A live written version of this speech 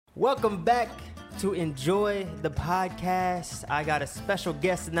Welcome back to Enjoy the Podcast. I got a special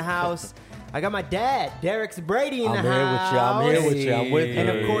guest in the house. I got my dad, Derek Brady, in the house. I'm here with you. I'm with you. And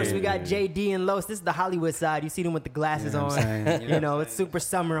of course, we got JD and Los. This is the Hollywood side. You see them with the glasses on. You know, it's super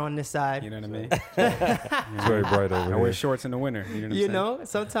summer on this side. You know what I mean? It's very bright over I here. wear shorts in the winter. You know what I'm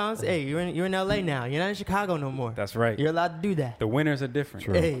saying? Sometimes, hey, you're in LA now. You're not in Chicago no more. That's right. You're allowed to do that. The winters are different.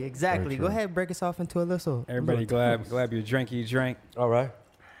 True. Hey, exactly. Very Go true. ahead, break us off into a little. Everybody glad you drank. All right.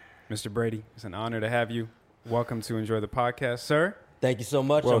 Mr. Brady, it's an honor to have you. Welcome to Enjoy the Podcast, sir. Thank you so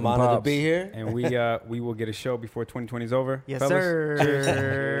much. Welcome, I'm honored to Pops. be here. And we will get a show before 2020 is over. Yes, fellas. sir.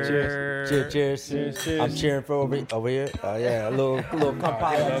 Cheers. I'm cheering for over here. Yeah, a little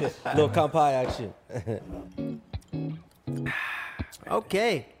kampai action.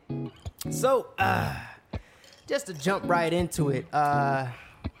 Okay. So, just to jump right into it, last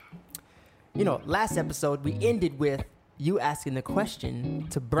episode we ended with you asking the question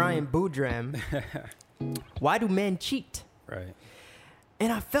to Brian Boudram, why do men cheat? Right.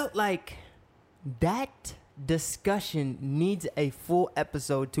 And I felt like that discussion needs a full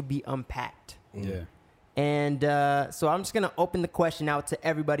episode to be unpacked. Yeah. And so I'm just going to open the question out to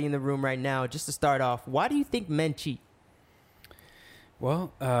everybody in the room right now. Just to start off, why do you think men cheat?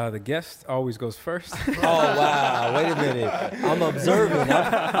 Well, the guest always goes first. Oh, wow. Wait a minute. I'm observing.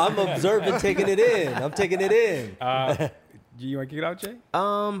 I'm observing, taking it in. I'm taking it in. You want to kick it out, Jay?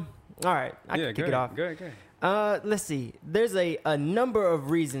 All right. I can kick it off. Go ahead. Let's see. There's a number of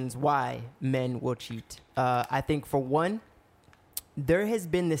reasons why men will cheat. I think for one, there has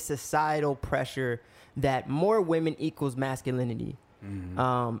been this societal pressure that more women equals masculinity.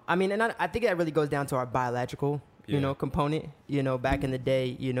 Mm-hmm. I think that really goes down to our biological, component. Back in the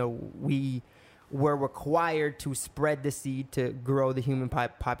day, we were required to spread the seed to grow the human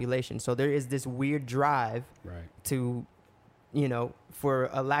population. So there is this weird drive Right. to, for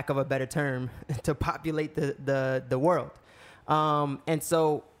a lack of a better term, to populate the world. And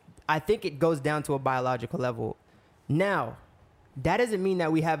so I think it goes down to a biological level. Now, that doesn't mean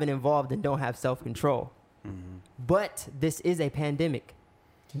that we haven't evolved and don't have self-control. Mm-hmm. But this is a pandemic.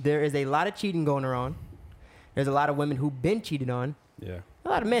 There is a lot of cheating going around. There's a lot of women who've been cheated on. Yeah. A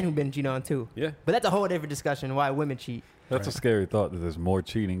lot of men who've been cheated on too. Yeah. But that's a whole different discussion why women cheat. That's a scary thought that there's more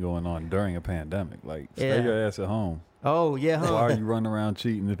cheating going on during a pandemic. Like, stay Yeah. your ass at home. Oh, yeah, huh? Why are you running around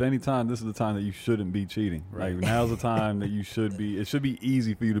cheating? If any time, this is the time that you shouldn't be cheating. Right. Like, now's the time that you should be. It should be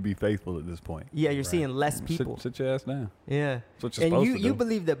easy for you to be faithful at this point. Yeah, you're seeing less people. Sit your ass down. Yeah. That's what you're And supposed to you do.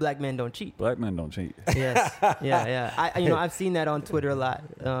 believe that black men don't cheat. Black men don't cheat. Yes. Yeah. I've seen that on Twitter a lot.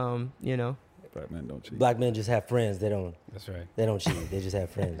 Black men don't cheat. Black men just have friends. They don't cheat. They just have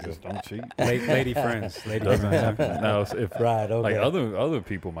friends. Just don't cheat. Lady friends. Lady Doesn't friends. happen. Now, if Right, okay. like other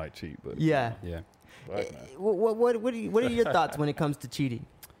people might cheat, but Yeah. Yeah. black men. What are your thoughts when it comes to cheating?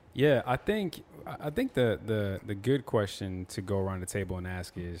 Yeah, I think the good question to go around the table and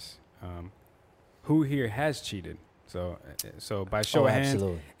ask is, who here has cheated? So by show of hands,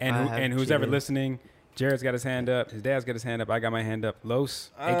 absolutely. I have and who's ever cheated. listening, Jared's got his hand up, his dad's got his hand up, I got my hand up.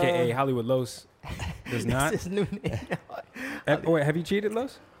 Los, aka Hollywood Los, does not. That's his new name. Wait, have you cheated,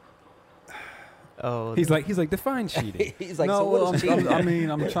 Los? Oh, He's like define cheating. He's like, no, so well, what is cheating?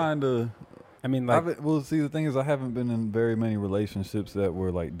 I'm trying to. I mean, like, Well, see, the thing is, I haven't been in very many relationships that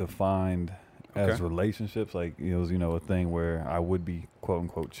were like defined as Okay. relationships. Like it was, a thing where I would be quote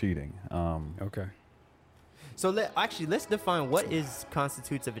unquote cheating. okay. so let's define what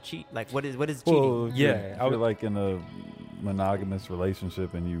constitutes of a cheat. Like what is cheating? Well, if Yeah, you're, I if you're would- like in a monogamous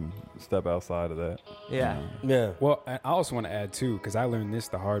relationship and you step outside of that. Yeah. Yeah. Well, I also want to add too, because I learned this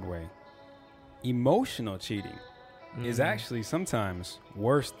the hard way. Emotional cheating is actually sometimes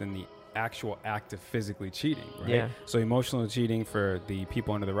worse than the actual act of physically cheating, right? Yeah. So emotional cheating, for the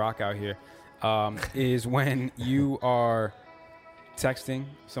people under the rock out here, is when you are texting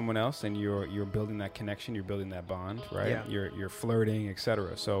someone else and you're building that connection, you're building that bond, right? Yeah. You're flirting,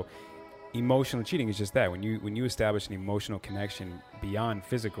 etc. So emotional cheating is just that, when you establish an emotional connection beyond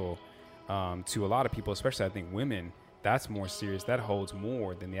physical, to a lot of people, especially I think women, that's more serious. That holds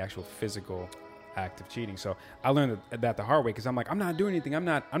more than the actual physical act of cheating. So I learned that the hard way, because I'm like, I'm not doing anything. I'm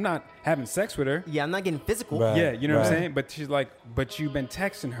not having sex with her. Yeah, I'm not getting physical. Right. Yeah, you know what I'm Right. saying? But she's like, but you've been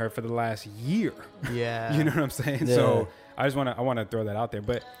texting her for the last year. Yeah. You know what I'm saying? Yeah. So I want to throw that out there.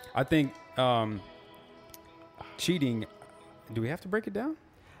 But I think cheating, do we have to break it down?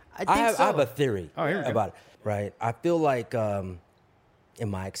 I think I so. have a theory Oh, here we go. about it. Right. I feel like, in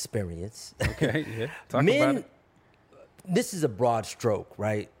my experience, Okay, yeah. Talk about men, it. this is a broad stroke,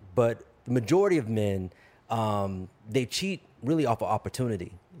 right? But the majority of men, they cheat really off of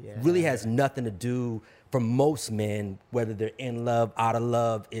opportunity. Yeah. Really has nothing to do for most men, whether they're in love, out of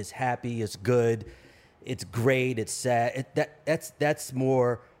love, is happy, it's good, it's great, it's sad. That's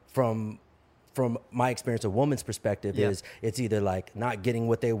more from my experience. A woman's perspective is it's either like not getting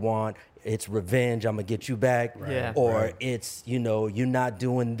what they want, it's revenge, I'm gonna get you back, Yeah. or it's, you know, you're not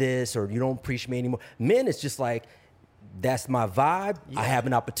doing this, or you don't appreciate me anymore. Men, it's just like, that's my vibe. I have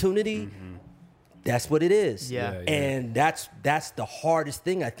an opportunity. That's what it is. Yeah. And that's the hardest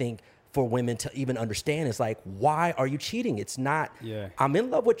thing, I think, for women to even understand. Is like, why are you cheating? It's not, I'm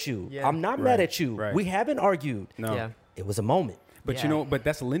in love with you. Yeah. I'm not mad at you. We haven't argued. No. Yeah. It was a moment. But you know, but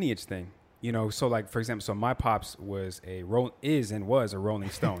that's a lineage thing. You know, so like, for example, so my pops was a Rolling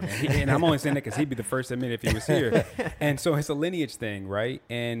Stone. And I'm only saying that because he'd be the first to admit if he was here. And so it's a lineage thing, right?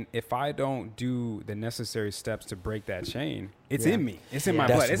 And if I don't do the necessary steps to break that chain, it's in me. It's in my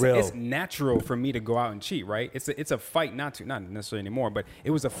That's blood. real. It's natural for me to go out and cheat, right? It's a fight not necessarily anymore, but it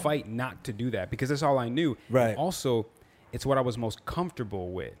was a fight not to do that because that's all I knew. Right. And also, it's what I was most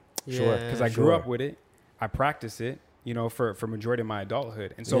comfortable with. Sure. Because I grew up with it. I practice it, you know, for majority of my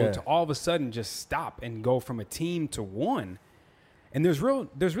adulthood. And so to all of a sudden just stop and go from a team to one. And there's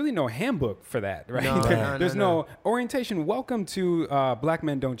really no handbook for that, right? No, There's no orientation. Welcome to Black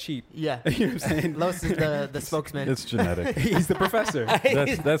Men Don't Cheat. Yeah. You know what I'm saying? Los is the spokesman. It's genetic. He's the professor.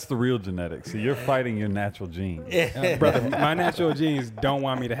 That's the real genetics. See, you're fighting your natural genes. Brother, my natural genes don't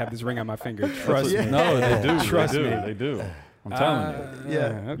want me to have this ring on my finger. Trust me. No, they do. Trust they do. me. They do. I'm telling you.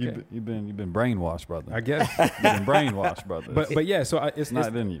 Yeah. Okay. You've been brainwashed, brother. I guess. You've been brainwashed, brother. But yeah, so it's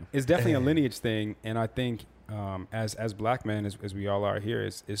not in you. It's definitely a lineage thing, and I think as black men, as we all are here,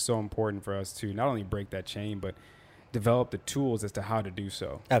 is so important for us to not only break that chain, but develop the tools as to how to do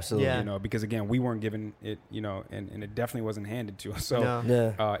so. Absolutely. Yeah. You know, because again, we weren't given it, you know, and it definitely wasn't handed to us. So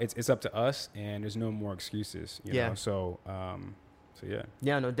No. it's up to us, and there's no more excuses. You know, so yeah.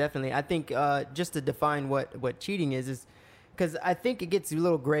 Yeah, no, definitely. I think just to define what cheating is because I think it gets a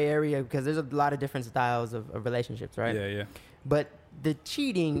little gray area because there's a lot of different styles of relationships, right? Yeah. But the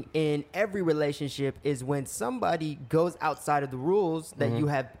cheating in every relationship is when somebody goes outside of the rules that you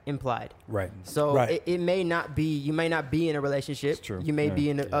have implied. Right. So it may not be, you may not be in a relationship. It's true. You may be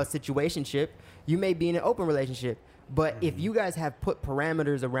in a situationship. You may be in an open relationship. But if you guys have put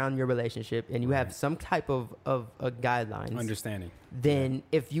parameters around your relationship and you have some type of guidelines, Understanding. then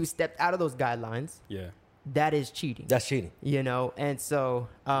if you stepped out of those guidelines, that is cheating. That's cheating. You know, and so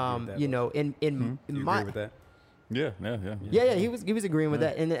you know, in You my agree with that? yeah, he was agreeing with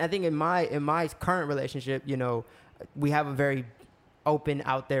that, and I think in my current relationship, you know, we have a very open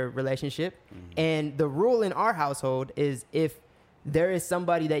out there relationship, and the rule in our household is if there is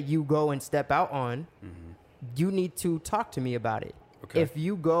somebody that you go and step out on, you need to talk to me about it. Okay. If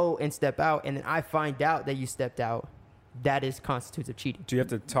you go and step out, and then I find out that you stepped out, that is constitutes of cheating. Do you have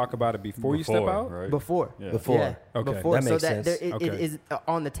to talk about it before you step out? Right? Before. Yeah. Before. Yeah, Okay. before. That so makes that sense. it is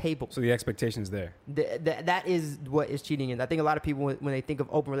on the table. So the expectation's there. That is what is cheating. And I think a lot of people, when they think of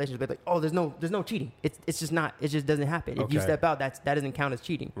open relationships, they're like, oh, there's no cheating. It's just not. It just doesn't happen. If you Okay. step out, that doesn't count as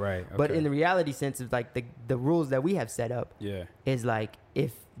cheating. Right. But okay. in the reality sense of like the rules that we have set up Yeah. is like,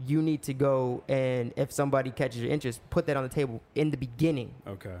 if you need to go and if somebody catches your interest, put that on the table in the beginning.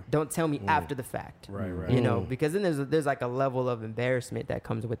 Okay. Don't tell me after the fact. Right. Right. You know, because then there's like a level of embarrassment that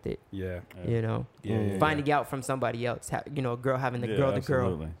comes with it. Yeah. You know, Yeah. finding out from somebody else. You know, a girl having the girl to girl.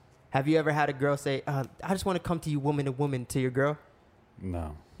 Absolutely. Have you ever had a girl say, "I just want to come to you, woman to woman," to your girl?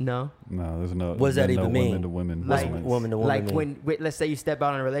 No, No. there's no. What does that there's no even mean? Women to women. Like, moments. Woman to woman. Like mean? when, let's say you step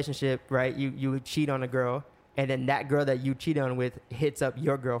out in a relationship, right? You cheat on a girl, and then that girl that you cheat on with hits up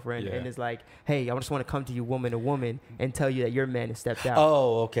your girlfriend Yeah. and is like, "Hey, I just want to come to you, woman to woman, and tell you that your man has stepped out."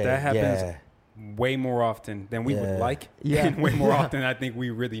 Oh, okay. That happens Yeah. way more often than we Yeah. would like. Yeah. And way more often than I think we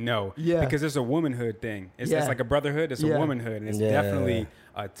really know. Yeah. Because it's a womanhood thing. It's Yeah. like a brotherhood. It's Yeah. a womanhood. And it's Yeah. definitely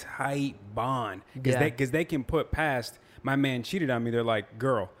a tight bond. Because Yeah. they can put past, my man cheated on me. They're like,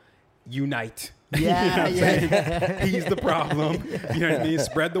 girl, unite. Yeah, You know what I'm yeah. saying? He's the problem. You know what I mean?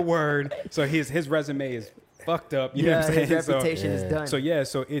 Spread the word. So his resume is fucked up. You know what I'm saying? his So- reputation is done.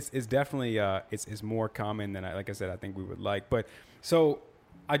 so it's definitely it's more common than like I said I think we would like. But so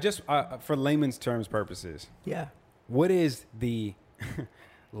I just for layman's terms purposes, yeah. what is the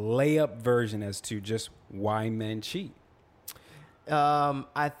layup version as to just why men cheat?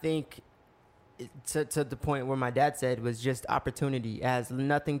 I think to the point where my dad said was just opportunity. It has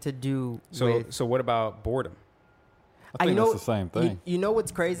nothing to do with. So what about boredom? I think know that's the same thing. You know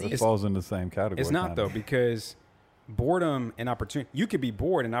what's crazy? It falls in the same category. It's not kinda. though, because boredom and opportunity. You could be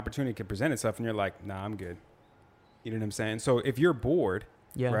bored and opportunity could present itself, and you're like, nah, I'm good. You know what I'm saying? So if you're bored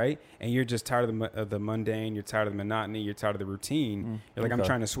Yeah. right? And you're just tired of the mundane, you're tired of the monotony, you're tired of the routine. You're like, I'm Okay.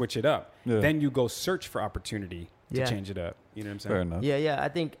 trying to switch it up. Yeah. Then you go search for opportunity to Yeah. change it up. You know what I'm saying? Fair enough. Yeah.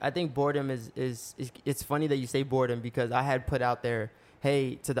 I think boredom is it's funny that you say boredom because I had put out there,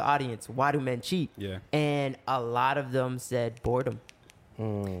 hey, to the audience, why do men cheat? Yeah. And a lot of them said boredom.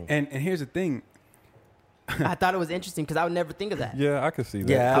 And here's the thing. I thought it was interesting because I would never think of that. Yeah, I could see that.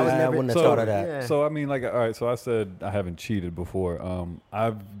 Yeah, I was I never- wouldn't have So- thought of that. Yeah. So I mean, like, all right. So I said I haven't cheated before.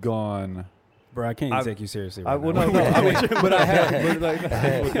 I've gone. Bro, I can't even I've- take you seriously I, right well, now. no, I mean, but I have.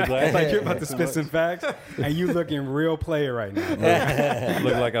 But like, Like you're about to spit some facts, and you looking real player right now.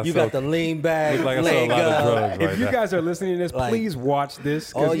 Look like I You sell, got the lean back, look like I sell a leg lot of up. drugs right If you now. guys are listening to this, Like- please watch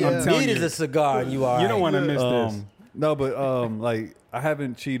this. 'Cause All you I'm telling need you, is a cigar, and you are. you don't want to miss this. No, but like I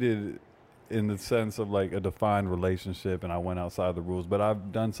haven't cheated in the sense of like a defined relationship, and I went outside the rules. But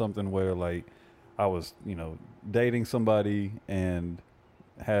I've done something where like I was, dating somebody and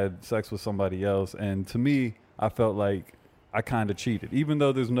had sex with somebody else, and to me, I felt like I kind of cheated, even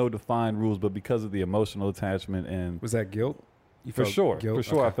though there's no defined rules. But because of the emotional attachment and Was that guilt? You for felt sure, guilt? for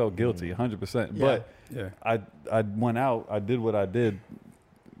sure, I Okay. felt guilty, 100%. Yeah. But Yeah. I went out, I did what I did.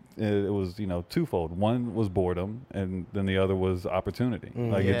 It was, twofold. One was boredom, and then the other was opportunity.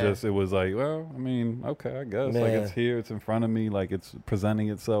 Like Yeah. it was like, well, I mean, okay, I guess. Like Man. it's here, it's in front of me, like it's presenting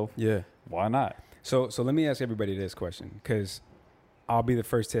itself. Yeah. Why not? So let me ask everybody this question, because I'll be the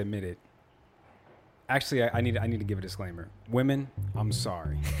first to admit it. Actually, I need to give a disclaimer. Women, I'm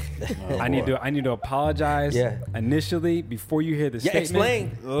sorry. Oh, I need to apologize Yeah. initially before you hear the Yeah, statement.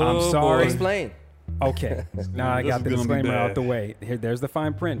 explain. Oh, I'm sorry. Explain. Okay. Now I This got is the gonna be disclaimer out bad. the way. There's the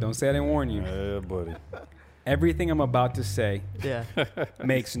fine print. Don't say I didn't warn you. Yeah, buddy. Everything I'm about to say Yeah.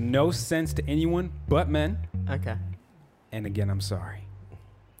 makes no sense to anyone but men. Okay. And again, I'm sorry.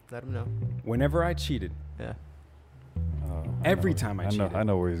 Let them know. Whenever I cheated, Yeah. Every time I cheated. I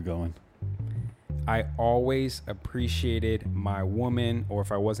know where he's going. I always appreciated my woman, or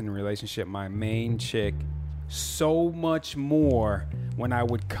if I wasn't in a relationship, my main chick, so much more when I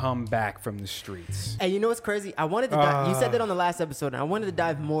would come back from the streets. And you know what's crazy? I wanted to dive, you said that on the last episode, and I wanted to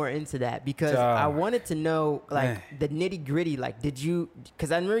dive more into that because I wanted to know, like, Man. the nitty gritty. Like, did you?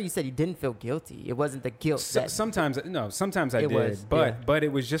 Because I remember you said you didn't feel guilty. It wasn't the guilt. that, Sometimes I It did, was, but yeah. but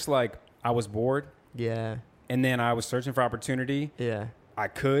it was just like I was bored, yeah. and then I was searching for opportunity. Yeah. I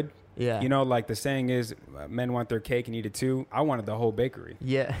could, Yeah. you know, like the saying is, men want their cake and eat it too. I wanted the whole bakery.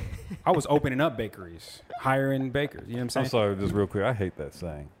 Yeah. I was opening up bakeries, hiring bakers. You know what I'm saying? I'm sorry, just real quick. I hate that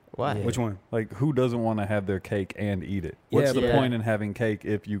saying. Why? Yeah. Which one? Like, who doesn't want to have their cake and eat it? What's Yeah, the but- point in having cake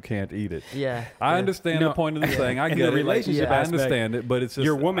if you can't eat it? Yeah. I Yeah. understand No, the point of the saying. I in get the it. relationship I aspect, understand it, but it's just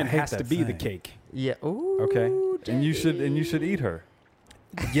Your woman I hate has to that be the saying. cake. Yeah. Ooh. Okay. and you should eat her.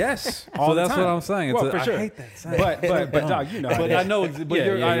 Yes. So all the that's time. what I'm saying. Well, It's for I sure. hate that saying. But dog, you know. how But it I is. know, but Yeah,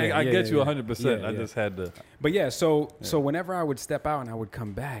 you're, yeah, yeah, I yeah, get you yeah. 100%. Yeah, I yeah. just had to. But yeah, so whenever I would step out and I would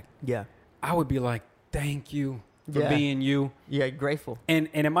come back, Yeah. I would be like, "Thank you for Yeah. being you." Yeah. Grateful. And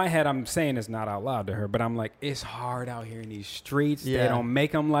in my head, I'm saying it's not out loud to her, but I'm like, it's hard out here in these streets. They Yeah. don't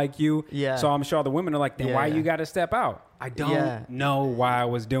make them like you. Yeah. So I'm sure the women are like, then why Yeah. you got to step out? I don't Yeah. know why I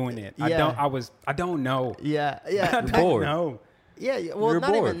was doing it. I Yeah. don't know. Yeah. Yeah. I You're don't bored. know. Yeah. Well, You're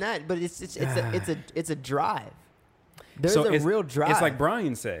not bored. even that, but it's a drive. There's So a it's- real drive. It's like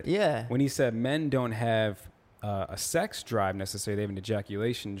Brian said. Yeah. When he said men don't have a sex drive necessarily, they have an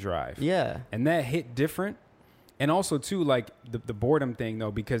ejaculation drive. Yeah. And that hit different. And also, too, like the boredom thing, though,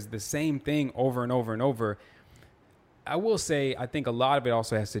 because the same thing over and over and over. I will say, I think a lot of it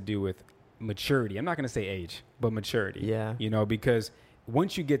also has to do with maturity. I'm not going to say age, but maturity. Yeah. You know, because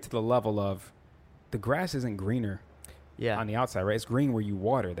once you get to the level of the grass isn't greener Yeah. on the outside, right? It's green where you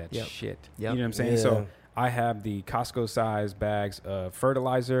water that Yep. shit. Yep. You know what I'm saying? Yeah. So I have the Costco size bags of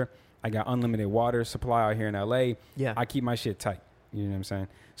fertilizer. I got unlimited water supply out here in LA. Yeah. I keep my shit tight. You know what I'm saying?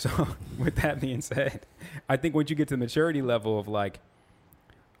 So with that being said, I think once you get to the maturity level of like,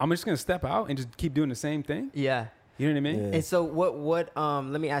 I'm just going to step out and just keep doing the same thing. Yeah. You know what I mean? Yeah. And so what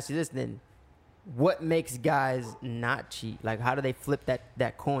let me ask you this then. What makes guys not cheat? Like, how do they flip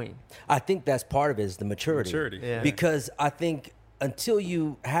that coin? I think that's part of it is the maturity. Maturity. Yeah. Because I think until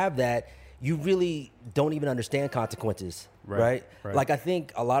you have that, you really don't even understand consequences, Right, right? right. Like I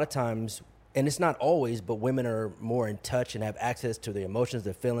think a lot of times, and it's not always, but women are more in touch and have access to their emotions,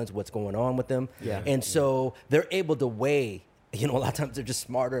 their feelings, what's going on with them. Yeah. And so they're able to weigh, a lot of times they're just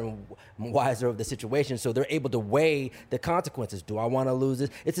smarter and wiser of the situation. So they're able to weigh the consequences. Do I want to lose this?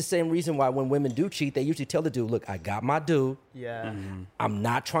 It's the same reason why when women do cheat, they usually tell the dude, look, I got my due. Yeah. I'm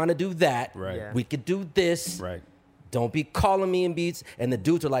not trying to do that. Right. Yeah. We could do this. Right. Don't be calling me in beats. And the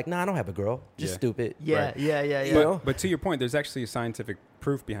dudes are like, nah, I don't have a girl. Just Yeah. stupid. Yeah, Right. yeah, yeah, yeah. Well- But to your point, there's actually scientific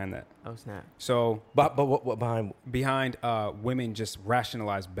proof behind that. Oh snap. So But what behind? behind women just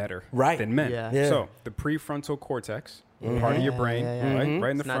rationalize better Right. than men. Yeah. Yeah. So the prefrontal cortex, part of your Yeah, brain, yeah, yeah. right,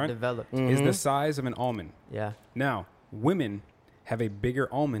 right in the It's not front, developed. is the size of an almond. Yeah. Now, women have a bigger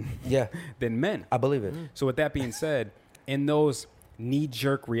almond Yeah, than men. I believe it. So with that being said, in those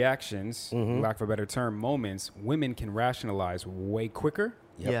knee-jerk reactions, lack of a better term, moments, women can rationalize way quicker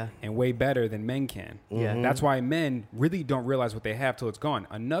Yep. Yeah. and way better than men can. Yeah. That's why men really don't realize what they have till it's gone.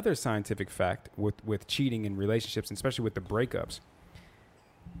 Another scientific fact with cheating in relationships, and especially with the breakups,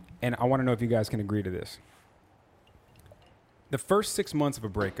 and I want to know if you guys can agree to this. The first 6 months of a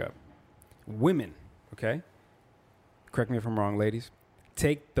breakup, women, okay, correct me if I'm wrong, ladies,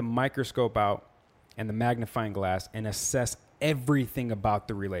 take the microscope out and the magnifying glass and assess everything about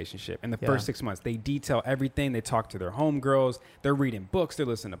the relationship. In the Yeah. first 6 months, they detail everything. They talk to their homegirls. They're reading books. They're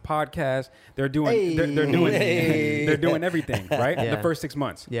listening to podcasts. They're doing, they're doing, Hey. they're doing everything, right? Yeah. The first 6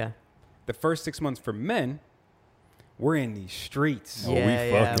 months. Yeah. The first 6 months for men, we're in these streets. Oh, we yeah,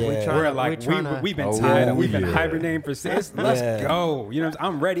 yeah. fucking- We're Yeah. trying We're to, like, we've been Oh, tired. yeah. We've been Yeah. hibernating for six. Let's Yeah. go. You know,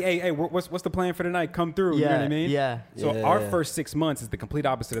 I'm ready. Hey, what's the plan for tonight? Come through. You know what I mean? Yeah. So Yeah. our first 6 months is the complete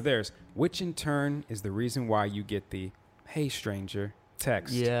opposite of theirs, which in turn is the reason why you get the "Hey stranger"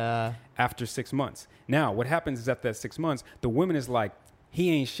 text Yeah. after 6 months. Now, what happens is after that 6 months, the woman is like, "He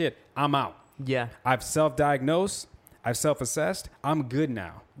ain't shit. I'm out. Yeah. I've self-diagnosed. I've self-assessed. I'm good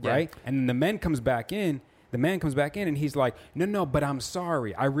now." Yeah. Right? And then the man comes back in. The man comes back in and he's like, no, but I'm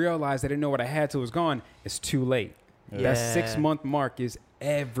sorry. I realized I didn't know what I had till it was gone. It's too late. That Yeah. 6 month mark is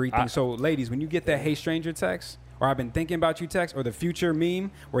everything. So, ladies, when you get that "Hey stranger" text, or "I've been thinking about you" text, or the future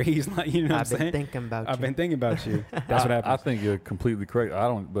meme where he's like, you know what I'm I've been saying? thinking about I've you. been thinking about you. That's what I happens. think you're completely correct. I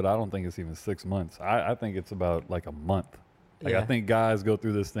don't think it's even 6 months. I think it's about like a month. Like I Yeah. think guys go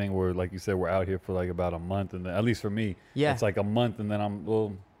through this thing where, like you said, we're out here for like about a month, and then, at least for me, Yeah. it's like a month, and then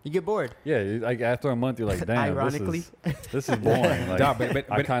You get bored. like after a month, you're like, damn, Ironically. this is boring. Like, Nah, but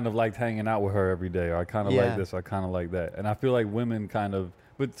I kind of liked hanging out with her every day, or I kind of Yeah. like this, or I kind of like that, and I feel like women kind of.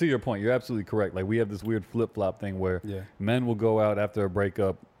 But to your point, you're absolutely correct. Like we have this weird flip flop thing where Yeah. men will go out after a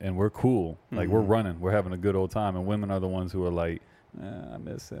breakup and we're cool, like we're Mm-hmm. running, we're having a good old time, and women are the ones who are like, I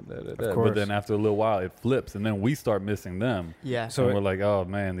miss him. But course. then after a little while, it flips, and then we start missing them. Yeah. So So it- we're like, oh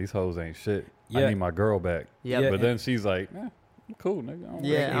man, these hoes ain't shit. Yeah. I need my girl back. Yeah. Yeah. But then she's like, I'm cool, nigga. I don't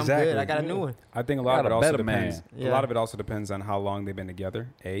yeah, really- I'm Exactly. good. I got a new Yeah. one. I think a lot Got of it a also better man. depends. A Yeah. lot of it also depends on how long they've been together.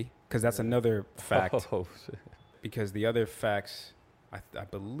 Because that's another fact. Oh, shit. Because the other facts, I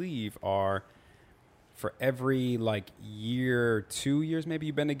believe, are for every like year, 2 years maybe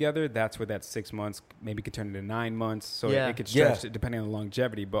you've been together, that's where that 6 months maybe could turn into 9 months. So Yeah. it could Yeah. stretch it depending on the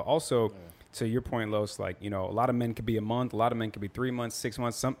longevity. But also, to your point, Los, like, you know, a lot of men could be a month, a lot of men could be 3 months, 6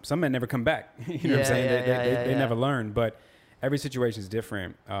 months. Some men never come back. You know what I'm Yeah, saying? yeah, They yeah. never learn. But every situation is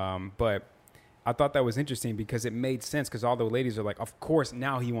different. But I thought that was interesting because it made sense, because all the ladies are like, of course,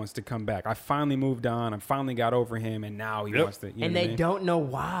 now he wants to come back. I finally moved on. I finally got over him, and now he wants to. You know And what I they mean? don't know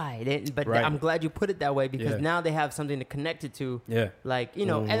why. But Right. I'm glad you put it that way, because Yeah. now they have something to connect it to. Yeah. Like, you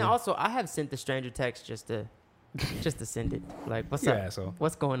know, and also I have sent the stranger text just to send it. Like, what's You up? asshole.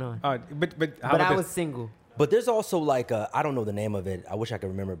 What's going on? But how But about I this? was single. But there's also like I don't know the name of it. I wish I could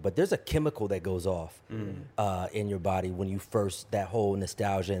remember. But there's a chemical that goes off in your body when you first, that whole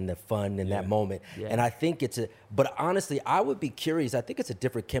nostalgia and the fun in that moment. Yeah. And I think but honestly, I would be curious. I think it's a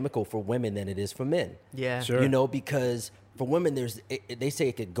different chemical for women than it is for men. Yeah. Sure. You know, because for women, they say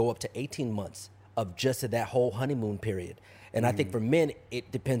it could go up to 18 months of just that whole honeymoon period. And I think for men,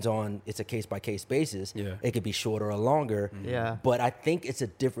 it depends on, it's a case by case basis. Yeah. It could be shorter or longer. Yeah. But I think it's a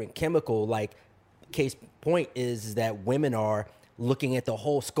different chemical. Like, case point is that women are looking at the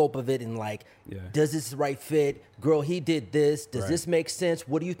whole scope of it and like, Yeah. does this right fit? Girl, he did this. Does Right. this make sense?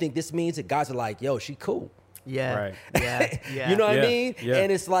 What do you think this means? And guys are like, yo, she cool. Yeah. Right. Yeah. Yeah. You know what Yeah, I mean? yeah.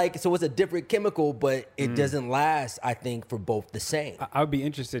 And it's like, so it's a different chemical, but it doesn't last, I think, for both the same. I would be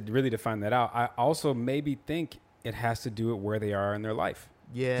interested really to find that out. I also maybe think it has to do with where they are in their life.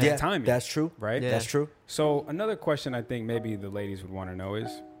 Yeah. Yeah, timing, that's true. right? Yeah. That's true. So another question I think maybe the ladies would want to know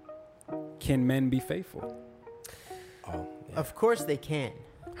is, can men be faithful? Oh, yeah. Of course they can.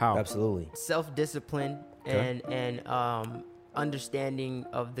 How? Absolutely. Self-discipline Okay. and understanding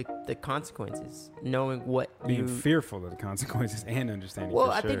of the consequences, knowing what Being you. fearful of the consequences and understanding. Well,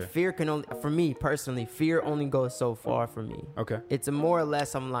 for I sure. think fear can only, for me personally, fear only goes so far for me. Okay. It's a more or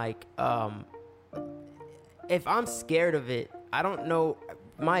less, I'm like, if I'm scared of it, I don't know.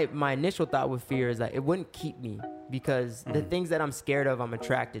 My initial thought with fear is that it wouldn't keep me, because the things that I'm scared of, I'm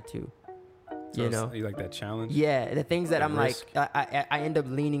attracted to. So you know? you like that challenge? Yeah, the things that The I'm risk. like, I end up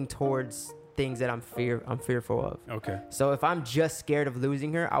leaning towards things that I'm fearful of. Okay. So if I'm just scared of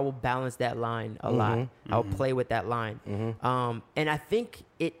losing her, I will balance that line a lot. I'll play with that line. And I think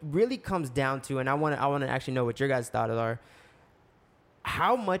it really comes down to, and I want to actually know what your guys' thoughts are.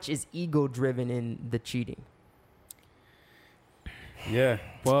 How much is ego driven in the cheating? Yeah.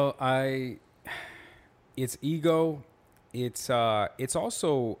 Well, it's ego. It's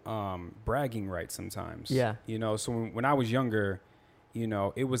also bragging rights sometimes. Yeah. You know, so when I was younger, you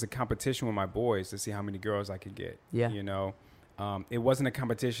know, it was a competition with my boys to see how many girls I could get. Yeah. You know, it wasn't a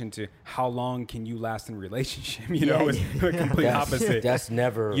competition to how long can you last in a relationship. You Yeah. know, it's the complete opposite. That's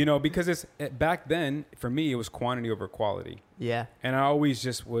never. You know, because it's back then for me, it was quantity over quality. Yeah. And I always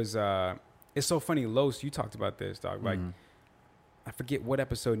just was, it's so funny. Los, you talked about this, dog. Like, I forget what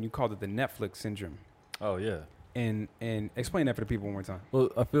episode, and you called it the Netflix syndrome. Oh yeah. And explain that for the people one more time. Well,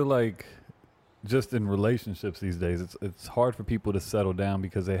 I feel like just in relationships these days, it's hard for people to settle down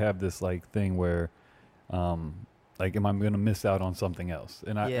because they have this like thing where, like, am I going to miss out on something else?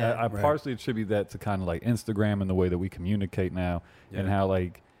 And Yeah. I Right. partially attribute that to kind of like Instagram and the way that we communicate now, and Yeah. how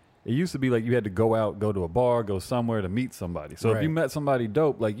like it used to be like you had to go out, go to a bar, go somewhere to meet somebody. So if Right. you met somebody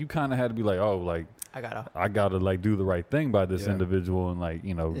dope, like you kind of had to be like, oh, like I gotta like do the right thing by this Yeah. individual and like,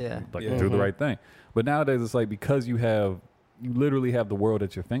 you know, Yeah. like Yeah. do the right thing. But nowadays it's like because you literally have the world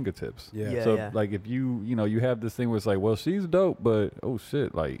at your fingertips. Yeah. Yeah. So like if you have this thing where it's like, well, she's dope, but oh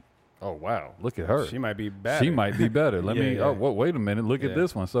shit, like, oh wow, look at her. She might be bad. She might be better. Let me. Yeah, yeah. Oh, well, wait a minute. Look Yeah. at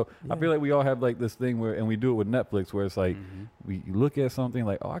this one. So I feel like we all have like this thing where, and we do it with Netflix, where it's like Mm-hmm. we look at something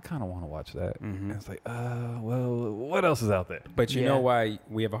like, oh, I kind of want to watch that. And it's like, well, what else is out there? But you Yeah. know why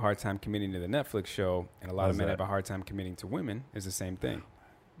we have a hard time committing to the Netflix show, and a lot How's of men that? have a hard time committing to women is the same thing.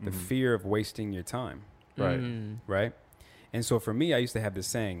 The Mhm. fear of wasting your time, Right. right? And so for me, I used to have this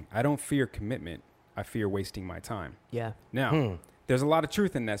saying, I don't fear commitment, I fear wasting my time. Yeah. Now, there's a lot of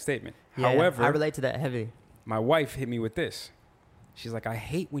truth in that statement. Yeah. However, I relate to that heavy. my wife hit me with this. She's like, I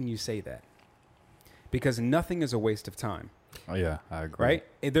hate when you say that because nothing is a waste of time, Oh yeah, I agree.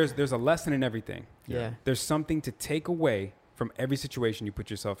 right? There's a lesson in everything. Yeah. There's something to take away from every situation you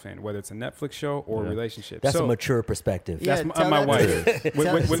put yourself in, whether it's a Netflix show or a Yeah. relationship. That's so a mature perspective. Yeah, that's tell my that wife. to-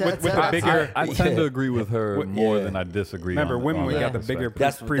 with the tell- bigger. I tend to agree with her What- more yeah. than I disagree. Remember, on, women on we Yeah. got that the bigger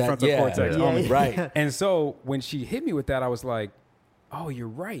perspective. prefrontal yeah, cortex. yeah. on me. Right. And so when she hit me with that, I was like, "Oh, you're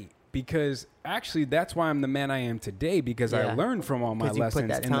right." Because actually, that's why I'm the man I am today. Because I Yeah. learned from all my 'Cause you put lessons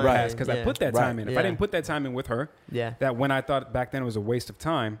that in the time past. in, Because I yeah. put that Right. time in. If Yeah. I didn't put that time in with her, Yeah. that when I thought back then it was a waste of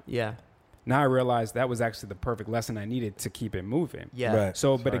time, Yeah. now I realized that was actually the perfect lesson I needed to keep it moving. Yeah. Right.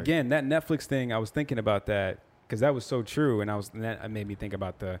 So, but Sorry. again, that Netflix thing, I was thinking about that because that was so true, and that made me think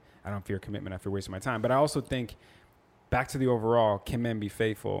about I don't fear commitment, I fear wasting my time. But I also think back to the overall, can men be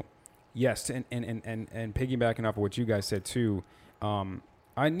faithful? Yes, and piggybacking off of what you guys said too,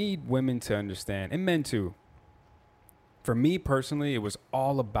 I need women to understand, and men too. For me personally, it was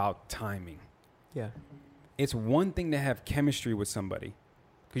all about timing. Yeah. It's one thing to have chemistry with somebody.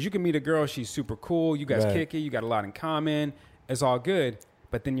 Because you can meet a girl, she's super cool, you guys Right. kick it, you got a lot in common, it's all good.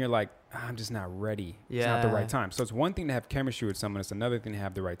 But then you're like, I'm just not ready. It's not the Yeah. right time. So it's one thing to have chemistry with someone, it's another thing to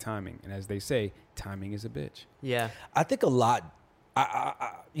have the right timing. And as they say, timing is a bitch. Yeah. I think a lot.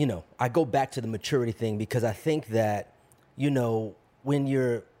 I go back to the maturity thing because I think that, when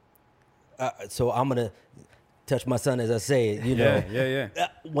you're. So I'm gonna touch my son as I say it. Yeah.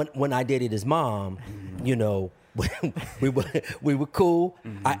 When I dated his mom, we were cool.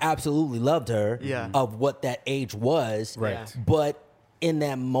 I absolutely loved her. Yeah. Of what that age was. Right. Yeah. But in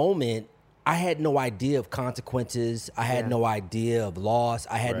that moment, I had no idea of consequences. I had Yeah. no idea of loss.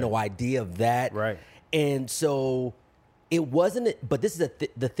 I had Right. no idea of that. Right. And so it wasn't, but this is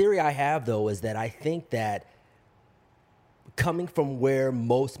the theory I have though, is that I think that coming from where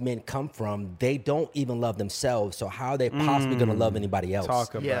most men come from, they don't even love themselves. So how are they possibly going to love anybody else?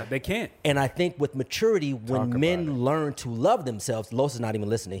 Talk about Yeah. They can't. And I think with maturity, when Talk men about it. learn to love themselves, Los is not even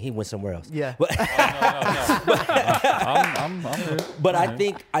listening. He went somewhere else. Yeah. I'm here. But I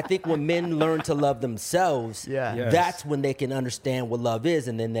think when men learn to love themselves, Yeah. Yes. that's when they can understand what love is,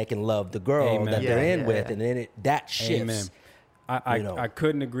 and then they can love the girl Amen. that they're Yeah, in yeah, with, yeah. and then that shifts. Amen. I you know. I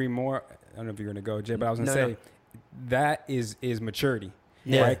couldn't agree more. I don't know if you're going to go, Jay, but I was going to No, say that is maturity.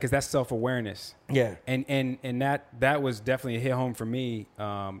 Yeah. Right? Because that's self-awareness. Yeah. And that was definitely a hit home for me,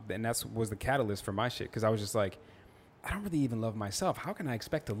 and was the catalyst for my shit. Because I was just like, I don't really even love myself. How can I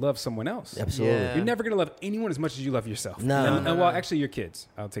expect to love someone else? Absolutely. Yeah. You're never gonna love anyone as much as you love yourself. No. And well, actually, your kids.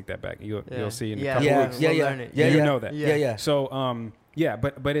 I'll take that back. You'll see in a couple Yeah, weeks. yeah, We'll yeah, learn it. yeah, You yeah. know that. Yeah, yeah. So, yeah,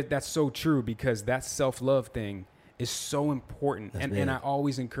 but that's so true because that self-love thing is so important. That's And big. I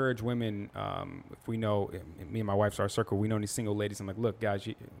always encourage women, if we know, me and my wife's our circle, we know these single ladies. I'm like, look, guys,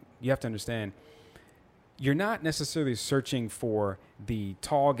 you have to understand, you're not necessarily searching for the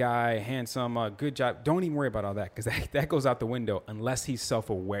tall guy, handsome, good job. Don't even worry about all that, because that goes out the window unless he's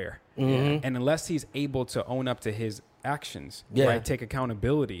self-aware. Mm-hmm. And unless he's able to own up to his actions, Yeah. right? Take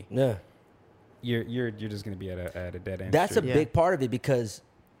accountability. Yeah. You're just going to be at a dead end. That's a street. Yeah. big part of it, because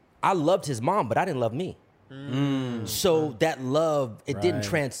I loved his mom, but I didn't love me. So that love, it didn't Right.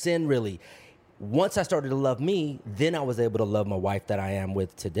 transcend really. Once I started to love me, then I was able to love my wife that I am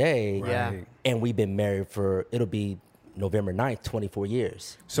with today. Yeah. Right. And we've been married for, it'll be November 9th, 24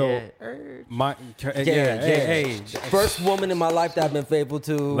 years. So Yeah. my hey, First woman in my life that I've been faithful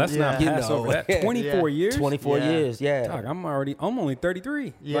to. let's not you pass know. over that. 24 years. 24 Yeah. years, yeah. Dog, I'm only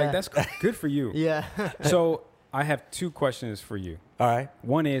 33. Yeah. Like, that's good for you. Yeah. So I have two questions for you. All right.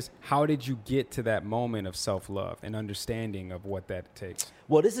 One is, how did you get to that moment of self-love and understanding of what that takes?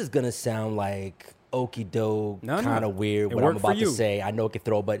 Well, this is going to sound like okey doke, No, no. kind of weird, It what I'm worked for about to you. say. I know it can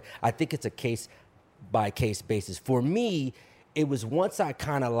throw, but I think it's a case by case basis. For me, it was once I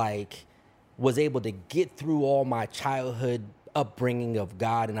kind of like was able to get through all my childhood upbringing of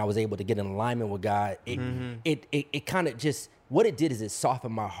God, and I was able to get in alignment with God. It kind of just, what it did is it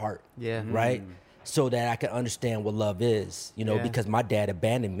softened my heart. Yeah. Right. So that I could understand what love is, you know, Yeah. because my dad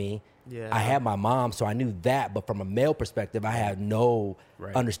abandoned me. Yeah. I had my mom, so I knew that. But from a male perspective, I had no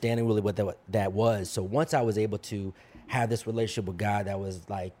Right. understanding really what that was. So once I was able to have this relationship with God that was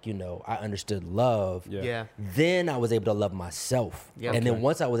like, you know, I understood love. Yeah. Yeah. Then I was able to love myself. Yep. And Okay. then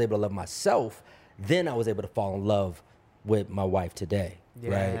once I was able to love myself, then I was able to fall in love with my wife today. Yeah.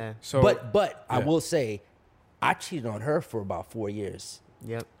 Right. So- but I Yeah. will say, I cheated on her for about 4 years.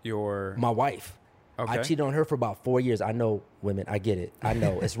 Yep. Your My wife. I Okay. cheated on her for about 4 years. I know women, I get it. I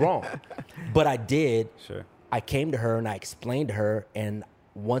know it's wrong. But I did. Sure. I came to her and I explained to her, and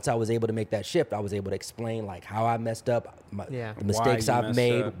once I was able to make that shift, I was able to explain like how I messed up, Yeah. the mistakes Why you I've messed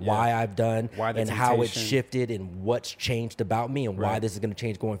made, up, yeah. why I've done, Why the and how it temptation. shifted and what's changed about me and why Right. this is going to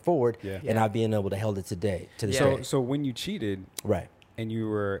change going forward. Yeah. And Yeah. I've been able to hold it today to this Yeah. day. So when you cheated Right. and you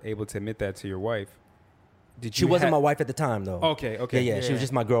were able to admit that to your wife, did She you wasn't ha- my wife at the time though. Okay, okay. Yeah, she was Yeah.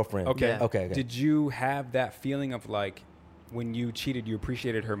 just my girlfriend. Okay. Yeah. Okay. Did you have that feeling of like when you cheated, you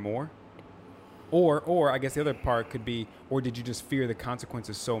appreciated her more? Or I guess the other part could be, or did you just fear the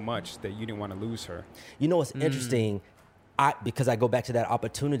consequences so much that you didn't want to lose her? You know what's interesting? Because I go back to that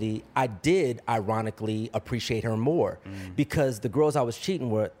opportunity, I did ironically appreciate her more because the girls I was cheating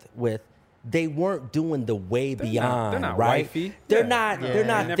with they weren't doing the way beyond, they're not right? wifey. They're Yeah. not. Yeah. They're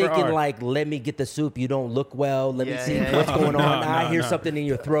not They never thinking are. like, "Let me get the soup. You don't look well. Let me Yeah, see yeah, what's yeah. going on. No, I hear no. something in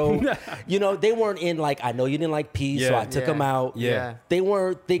your throat." You know, they weren't in like, "I know you didn't like peas, so Yeah. I took Yeah. them out." Yeah. They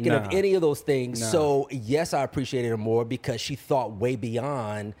weren't thinking of Nah. any of those things. Nah. So yes, I appreciated her more because she thought way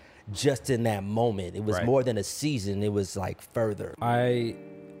beyond just in that moment. It was Right. more than a season. It was like further. I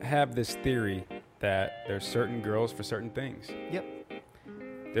have this theory that there's certain girls for certain things. Yep.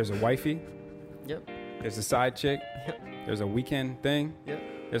 There's a wifey, Yep. there's a side chick, Yep. there's a weekend thing, Yep.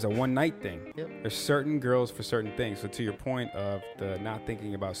 there's a one night thing. Yep. There's certain girls for certain things. So to your point of the not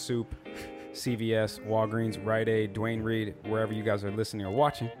thinking about soup, CVS, Walgreens, Rite Aid, Dwayne Reed, wherever you guys are listening or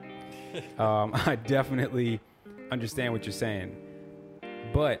watching, I definitely understand what you're saying.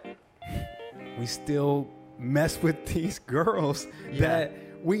 But we still mess with these girls Yeah. that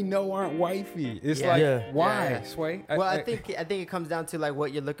we know aren't wifey. It's Yeah. like, Yeah. why, Yeah. Sway? Well, I think it comes down to like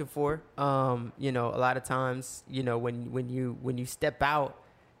what you're looking for. You know, a lot of times, you know, when you step out,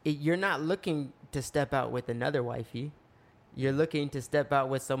 you're not looking to step out with another wifey. You're looking to step out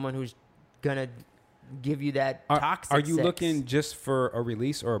with someone who's gonna give you that toxic. Are you sex. looking just for a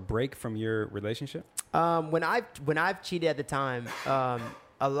release or a break from your relationship? When I've cheated at the time,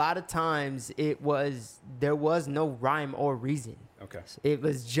 a lot of times there was no rhyme or reason. Okay. It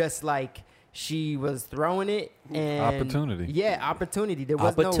was just like she was throwing it and Opportunity. Yeah, opportunity. There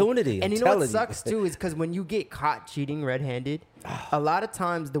was Opportunity, No, and I'm you know what telling you. sucks too is because when you get caught cheating red-handed, a lot of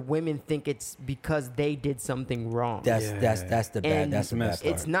times the women think it's because they did something wrong. That's the bad. And That's the bad messed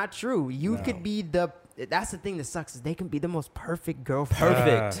part. It's not true. You No. could be that's the thing that sucks is they can be the most perfect girlfriend.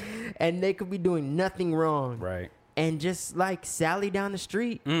 Perfect. And they could be doing nothing wrong. Right. And just like Sally down the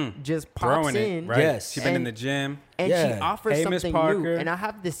street just pops Throwing in. it. Right. Yes. She's been in And- the gym. And Yeah. she offers Hey, Miss something Parker. new. And I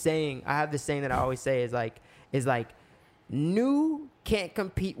have this saying that I always say is like new can't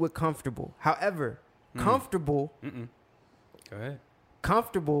compete with comfortable. However, comfortable Go ahead.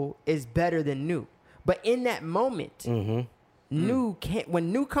 comfortable is better than new. But in that moment, new can't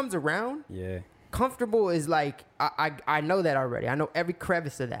when new comes around, Yeah. comfortable is like I know that already. I know every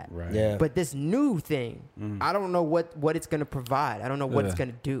crevice of that. Right. Yeah. But this new thing, I don't know what it's gonna provide. I don't know what it's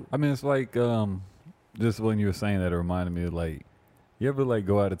gonna do. I mean, it's like just when you were saying that, it reminded me of like, you ever like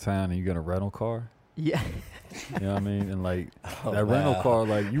go out of town and you get a rental car? Yeah. You know what I mean? And like Oh, that rental wow. car,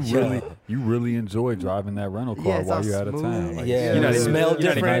 like you really enjoy driving that rental car it's while all you're out of town. smooth. Like, Yeah. You're not It even- smell you're not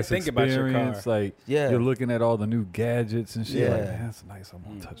even different. nice think about your car. experience. Like Yeah. you're looking at all the new gadgets and shit. Yeah. Like, man, that's nice. I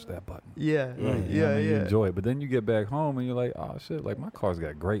want to touch that button. Yeah. Right. You know what I mean? You enjoy it. But then you get back home and you're like, oh shit, like my car's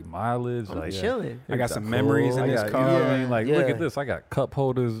got great mileage. I'm Like chilling. I got it's some cool. memories in I this got- car. You know what I mean? Like, look Yeah. at this. I got cup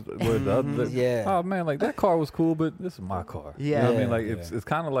holders with the other. Yeah. Oh man, like that car was cool, but this is my car. You know what I mean? Yeah. Like it's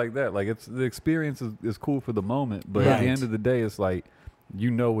kind of like that. Like it's the experience is cool for the moment, but at the Right. end of the day, it's like you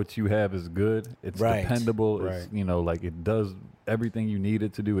know what you have is good. It's Right. dependable. Right. It's like it does everything you need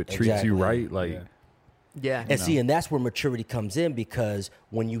it to do. It treats you Exactly. right. Like Yeah. Yeah. And see, and that's where maturity comes in, because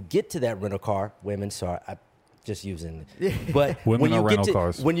when you get to that rental car, women, sorry, I just using, but Women when are you get rental to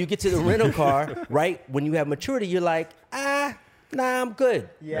cars. when you get to the rental car, right? When you have maturity, you're like, nah, I'm good.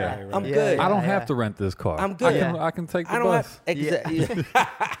 Yeah. I'm Yeah, good. yeah, I don't yeah. have to rent this car. I'm good. I can take the I don't bus. have exactly.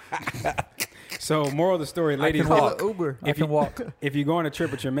 So, moral of the story, ladies, can Call walk. it Uber. I can walk. if you go on a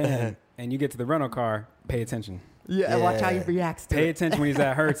trip with your man and you get to the rental car, pay attention. Yeah. Watch how he Yeah. reacts to Pay it. attention when he's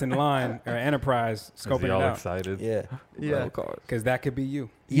at Hertz in line or Enterprise Is scoping he it all out. excited? Yeah. Yeah. Rental cars. Because that could be you.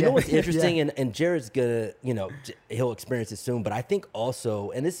 You know Yeah. what's interesting, Yeah. and Jared's gonna, he'll experience it soon. But I think also,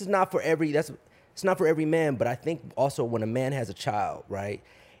 and this is not for every, it's not for every man. But I think also when a man has a child, right,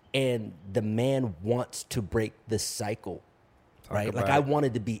 and the man wants to break the cycle, right? about Like I it.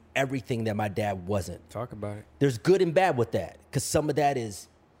 wanted to be everything that my dad wasn't. Talk about it. There's good and bad with that, because some of that is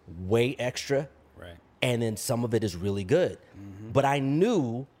way extra, Right. and then some of it is really good. But I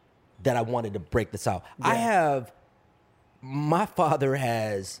knew that I wanted to break this out. My father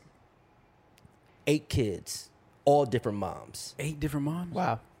has 8 kids, all different moms. 8 different moms?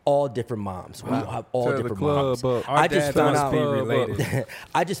 Wow. All different moms. We have all Tear the different club moms. up. Our I just dads found must out. be related.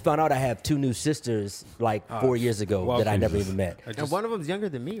 I just found out I have 2 new sisters like 4 years ago well, that I never Jesus. even met. I just- And one of them's younger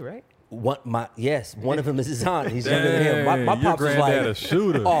than me, right? One of them is his aunt. He's younger than him. My Dang, pops your was granddad like, a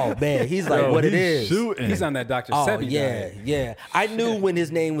shooter. oh man, he's like, Yo, what it he's is. shooting. he's on that Dr. Oh Sebi yeah, diet. yeah. I knew when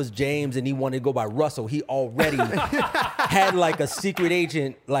his name was James and he wanted to go by Russell, he already had like a secret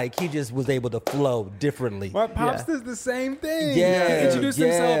agent. Like he just was able to flow differently. My pops Yeah. does the same thing. Yeah, He introduced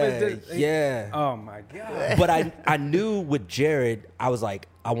himself as yeah, yeah. Oh my God. But I knew with Jared, I was like,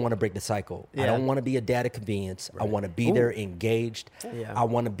 I want to break the cycle. I Yeah. don't want to be a dad of convenience. I want to be there engaged. Yeah. I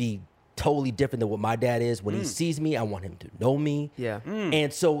want to be totally different than what my dad is. When he sees me, I want him to know me. Yeah.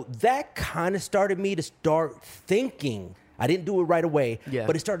 And so that kind of started me to start thinking. I didn't do it right away, Yeah.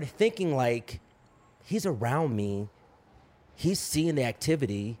 but it started thinking like, he's around me. He's seeing the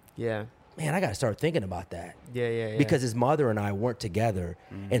activity. Yeah. Man, I got to start thinking about that. Yeah. Because his mother and I weren't together.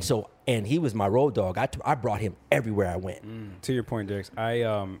 And so, and he was my road dog. I brought him everywhere I went. To your point, Dex,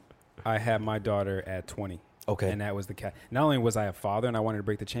 I had my daughter at 20. Okay. And that was the cat. Not only was I a father and I wanted to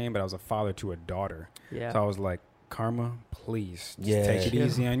break the chain, but I was a father to a daughter. Yeah. So I was like, Karma, please, just Yeah. take it Chill.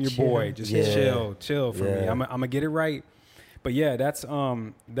 easy on your Chill. boy. Just Yeah. chill for me. Yeah. I'm gonna get it right. But yeah, that's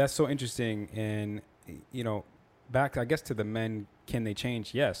so interesting. And back I guess to the men, can they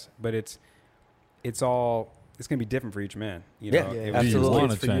change? Yes, but it's gonna be different for each man. You Yeah. know, Yeah. If Absolutely. it's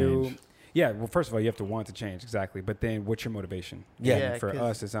Wanna for you- change. yeah, well, first of all, you have to want to change, exactly. But then, what's your motivation? Yeah. And Yeah, for 'cause-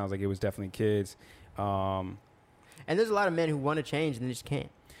 us, it sounds like it was definitely kids. And there's a lot of men who want to change and they just can't.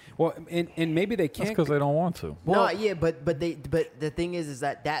 Well, and maybe they That's can't. because they don't want to. No, yeah, but the thing is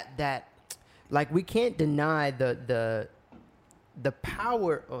that like we can't deny the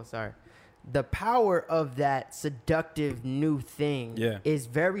power. Oh, sorry. The power of that seductive new thing Yeah. is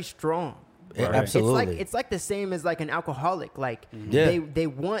very strong. Right. Absolutely. It's like the same as like an alcoholic. Like Yeah. they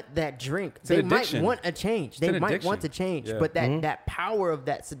want that drink. It's an They might addiction. want a change. They an might want to addiction. change. Yeah. But that power of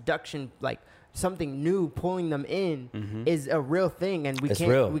that seduction, like something new pulling them in, is a real thing, and It's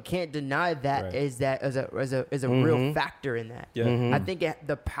real. we can't deny that Right. is that as a real factor in that. Yeah. I think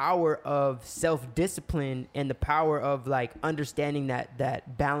the power of self-discipline and the power of like understanding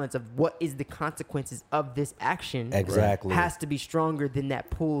that balance of what is the consequences of this action Exactly. has to be stronger than that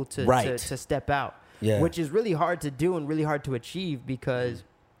pull to Right. to step out. Yeah. Which is really hard to do and really hard to achieve because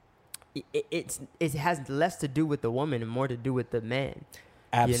it has less to do with the woman and more to do with the man.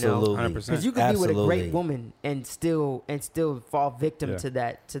 Absolutely. 100%. Because you could be with a Absolutely. great woman and still fall victim Yeah.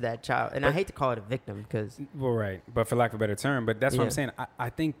 to that child. And I hate to call it a victim because Well, right. But for lack of a better term, but that's what I'm Yeah. saying. I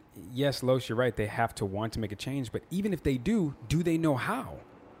think, yes, Los, you're right. They have to want to make a change. But even if they do they know how?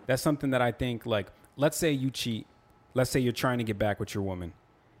 That's something that I think, like, let's say you cheat. Let's say you're trying to get back with your woman.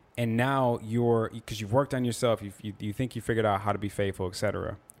 and now because you've worked on yourself, you think you figured out how to be faithful,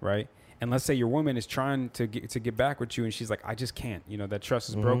 etc., right? And let's say your woman is trying to get back with you, and she's like, I just can't. That trust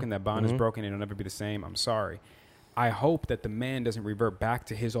is broken, that bond is broken, it'll never be the same. I'm sorry. I hope that the man doesn't revert back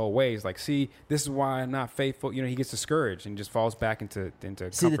to his old ways. Like, see, this is why I'm not faithful. He gets discouraged and just falls back into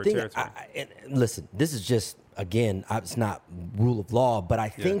comfort territory. And listen, this is just, again, it's not rule of law, but I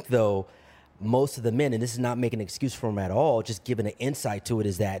think, though, most of the men, and this is not making an excuse for them at all, just giving an insight to it,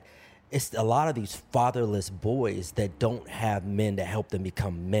 is that it's a lot of these fatherless boys that don't have men to help them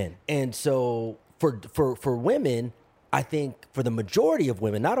become men. And so for women, I think for the majority of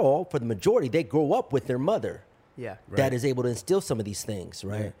women, not all, for the majority, they grow up with their mother. Yeah. That is able to instill some of these things,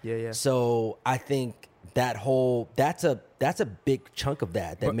 right? Yeah. So I think that's a big chunk of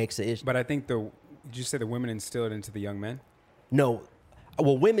that makes the issue. But I think did you say the women instill it into the young men? No.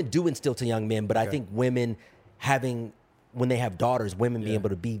 Well, women do instill to young men, but I think women when they have daughters, women being able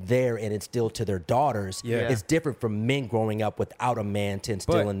to be there and instill to their daughters is different from men growing up without a man to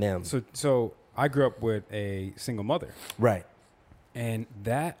instill in them. So I grew up with a single mother. Right. And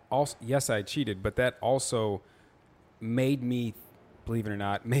that also, yes, I cheated, but that also made me, believe it or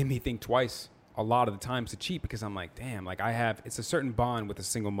not, think twice a lot of the times to cheat, because I'm like, damn, like it's a certain bond with a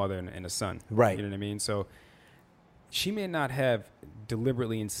single mother and a son. Right. You know what I mean? So she may not have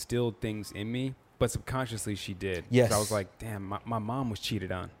deliberately instilled things in me, but subconsciously she did. Yes. I was like, damn, my mom was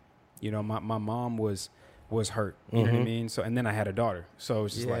cheated on. My mom was hurt. You know what I mean? So, and then I had a daughter. So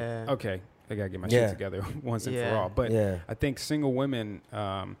it's just like, okay, I got to get my shit together once and for all. But I think single women,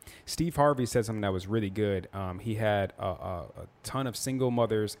 Steve Harvey said something that was really good. He had a ton of single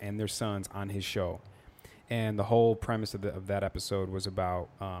mothers and their sons on his show. And the whole premise of that episode was about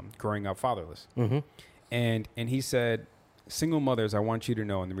growing up fatherless. Mm-hmm. And he said, single mothers, I want you to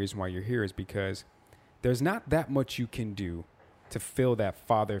know, and the reason why you're here is because there's not that much you can do to fill that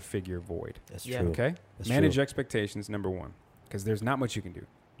father figure void. That's true. Okay? That's Manage true. expectations, number one, because there's not much you can do.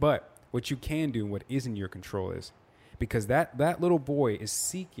 But what you can do and what is in your control is, because that little boy is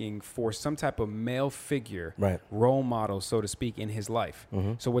seeking for some type of male figure, role model, so to speak, in his life.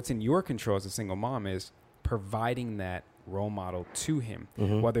 Mm-hmm. So what's in your control as a single mom is providing that role model to him,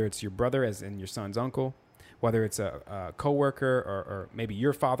 whether it's your brother as in your son's uncle, whether it's a coworker or maybe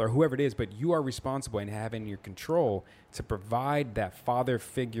your father or whoever it is, but you are responsible and have in your control to provide that father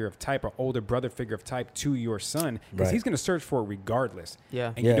figure of type or older brother figure of type to your son, because he's going to search for it regardless.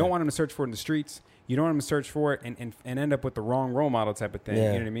 Yeah. And you don't want him to search for it in the streets. You don't want him to search for it and end up with the wrong role model type of thing. You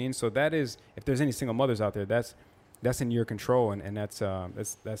know what I mean? So that is, if there's any single mothers out there, that's in your control, and that's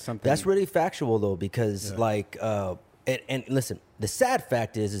something. That's really factual though, because and listen, the sad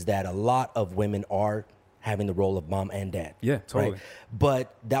fact is that a lot of women are having the role of mom and dad. Yeah, totally. Right?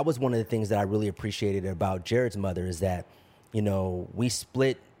 But that was one of the things that I really appreciated about Jared's mother, is that, we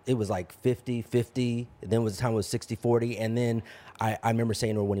split, it was like 50-50, then there was a time it was 60-40, and then I remember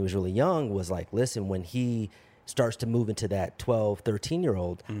saying to her when he was really young, was like, listen, when he starts to move into that 12,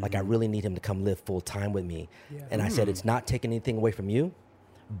 13-year-old, like, I really need him to come live full time with me. Yeah. And I said, it's not taking anything away from you,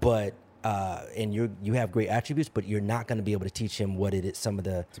 but and you have great attributes, but you're not going to be able to teach him what it is, some of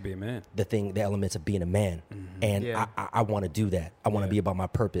the to be a man, the elements of being a man. And I want to do that. I want to be about my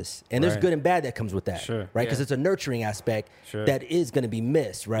purpose. And there's good and bad that comes with that, right? Because it's a nurturing aspect that is going to be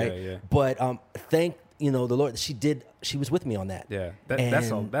missed, right? Yeah. But thank the Lord, she was with me on that. Yeah, that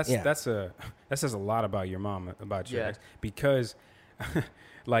says a lot about your mom, about your ex, because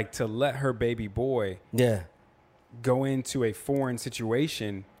like, to let her baby boy go into a foreign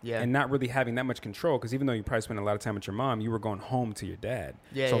situation and not really having that much control, because even though you probably spent a lot of time with your mom, you were going home to your dad.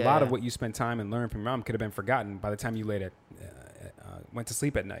 So a lot of what you spent time and learned from your mom could have been forgotten by the time you went to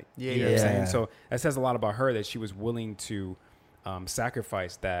sleep at night. You know what I'm saying? So that says a lot about her, that she was willing to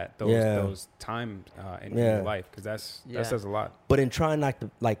sacrifice those time in your life, because that says a lot. But in trying not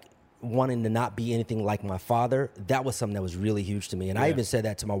to, like, wanting to not be anything like my father, that was something that was really huge to me. And I even said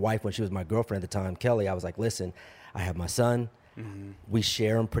that to my wife when she was my girlfriend at the time, Kelly. I was like, listen, I have my son. We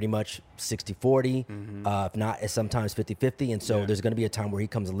share him pretty much 60-40, if not, sometimes 50-50. And so there's going to be a time where he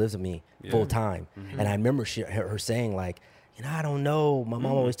comes and lives with me full time. And I remember her saying, like, I don't know. My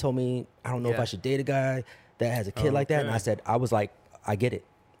mom always told me, I don't know if I should date a guy that has a kid like that. And I was like, I get it.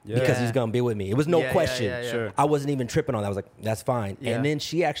 Because he's going to be with me. It was no question. Sure. I wasn't even tripping on that. I was like, that's fine. And then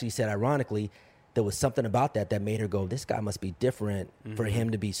she actually said, ironically, there was something about that made her go, this guy must be different for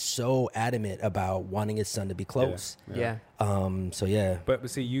him to be so adamant about wanting his son to be close. But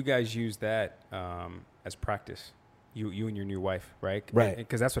see, you guys use that as practice. You and your new wife, right? Right.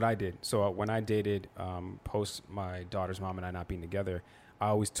 Because that's what I did. So when I dated, post my daughter's mom and I not being together, I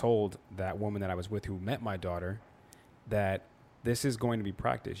always told that woman that I was with who met my daughter that this is going to be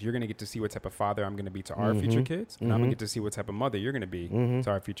practice. You're going to get to see what type of father I'm going to be to our future kids, and I'm going to get to see what type of mother you're going to be to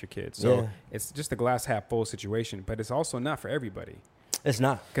our future kids. So it's just a glass half full situation, but it's also not for everybody. It's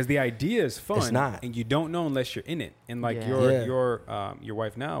not. Because the idea is fun, It's not. and you don't know unless you're in it. And like Yeah. your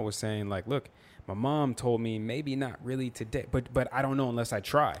wife now was saying, like, look, my mom told me maybe not really today, but I don't know unless I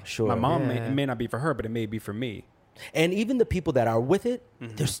try. Sure. My mom Yeah. may not be for her, but it may be for me. And even the people that are with it,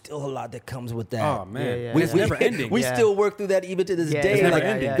 there's still a lot that comes with that. Oh man, Yeah. it's never ending. We Yeah. still work through that even to this Yeah, day. it's never Like,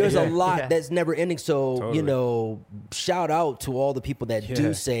 ending. there's Yeah. a lot Yeah. that's never ending. So, Totally. you know, shout out to all the people that Yeah.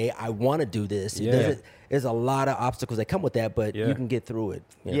 do say, I want to do this. Yeah. There's a lot of obstacles that come with that, but Yeah. you can get through it.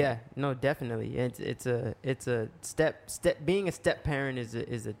 you know? Yeah, no, definitely. It's a step. Being a step parent is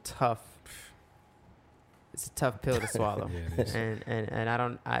a tough. It's a tough pill to swallow. Yeah, it is. And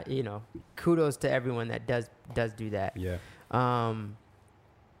I you know, kudos to everyone that does do that. Yeah.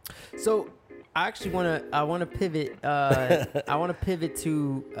 So I actually want to pivot. I want to pivot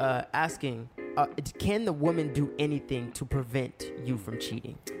to asking, can the woman do anything to prevent you from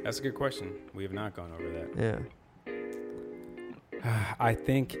cheating? That's a good question. We have not gone over that. Yeah. I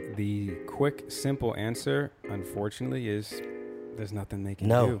think the quick, simple answer, unfortunately, is there's nothing they can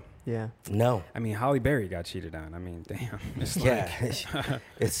No. do. Yeah. No. I mean, Holly Berry got cheated on. I mean, damn. It's Yeah. like,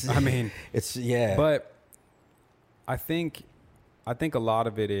 It's, I mean, it's, yeah. but I think a lot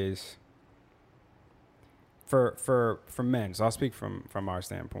of it is for men. So I'll speak from our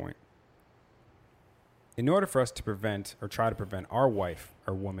standpoint. In order for us to prevent or try to prevent our wife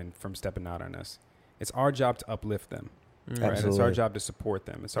or woman from stepping out on us, it's our job to uplift them. Right? And it's our Absolutely. job to support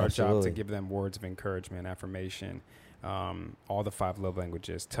them. It's our job Absolutely. to give them words of encouragement, affirmation, all the 5 love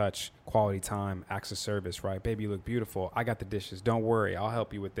languages, touch, quality time, acts of service, right? Baby, you look beautiful. I got the dishes. Don't worry. I'll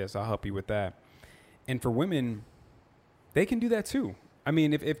help you with this. I'll help you with that. And for women, they can do that too. I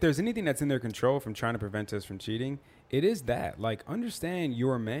mean, if there's anything that's in their control from trying to prevent us from cheating, it is that. Like, understand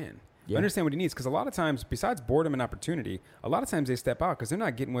your man. Yeah. Understand what he needs. Because a lot of times, besides boredom and opportunity, a lot of times they step out because they're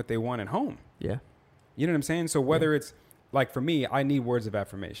not getting what they want at home. Yeah. You know what I'm saying? So whether it's, like for me, I need words of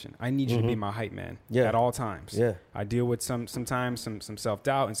affirmation. I need you to be my hype man Yeah. at all times. Yeah. I deal with sometimes some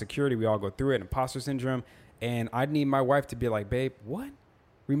self-doubt, insecurity. We all go through it, imposter syndrome. And I need my wife to be like, babe, what?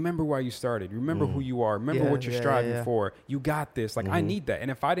 Remember why you started. Remember who you are. Remember Yeah, what you're yeah, striving yeah. for. You got this. Like, I need that.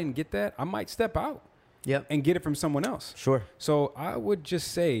 And if I didn't get that, I might step out Yep. and get it from someone else. Sure. So I would just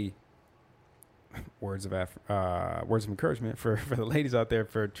say words of encouragement for the ladies out there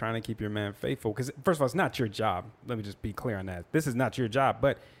for trying to keep your man faithful. Because first of all, it's not your job. Let me just be clear on that. This is not your job,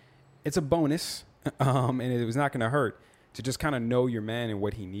 but it's a bonus, and it was not going to hurt to just kind of know your man and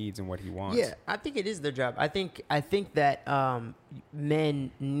what he needs and what he wants. Yeah, I think it is their job. I think that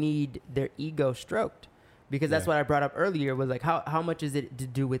men need their ego stroked, because that's Yeah. what I brought up earlier. Was like how much is it to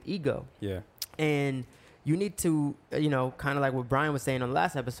do with ego? Yeah. And you need to, you know, kind of like what Brian was saying on the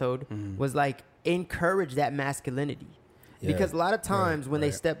last episode, was like encourage that masculinity. Yeah. Because a lot of times when they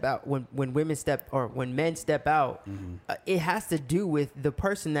right. step out, when women step or when men step out, it has to do with the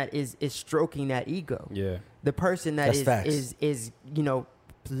person that is stroking that ego. Yeah. The person that That's facts. is you know,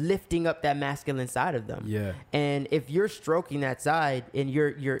 lifting up that masculine side of them. Yeah. And if you're stroking that side and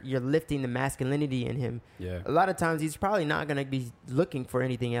you're lifting the masculinity in him, Yeah. a lot of times he's probably not going to be looking for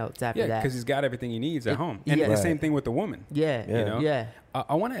anything else after Yeah, that. because he's got everything he needs at It- home. And yeah. the Right. same thing with the woman. Yeah, Yeah. You know? yeah.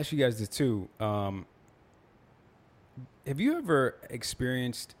 I want to ask you guys this too. Have you ever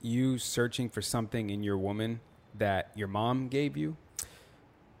experienced you searching for something in your woman that your mom gave you?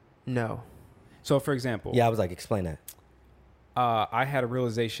 No. So, for example, Yeah, I was like, explain that. I had a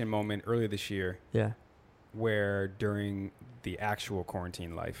realization moment earlier this year Yeah. where during the actual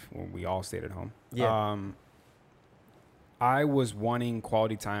quarantine life, when we all stayed at home, Yeah. I was wanting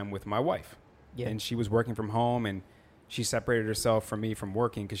quality time with my wife. Yeah. And she was working from home, and she separated herself from me from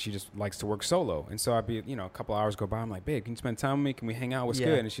working because she just likes to work solo. And so I'd be, you know, a couple hours go by. I'm like, babe, can you spend time with me? Can we hang out? What's Yeah.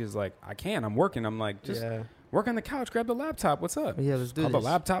 good? And she's like, I can't. I'm working. I'm like, just Yeah. work on the couch. Grab the laptop. What's up? Yeah, let's do Call the this.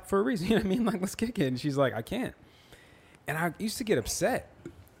 laptop for a reason. You know what I mean? Like, let's kick it. And she's like, I can't. And I used to get upset.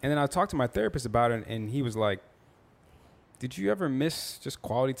 And then I talked to my therapist about it, and he was like, did you ever miss just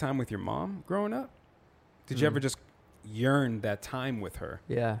quality time with your mom growing up? Did you ever just yearn that time with her?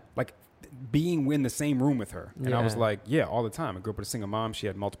 Yeah. Like being in the same room with her. And I was Yeah. like, yeah, all the time. I grew up with a single mom. She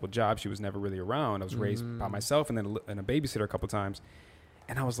had multiple jobs. She was never really around. I was raised by myself and then a babysitter a couple times.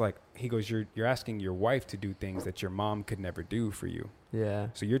 And I was like, he goes, you're asking your wife to do things that your mom could never do for you. Yeah.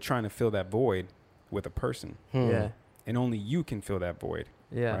 So you're trying to fill that void with a person. Yeah. And only you can fill that void.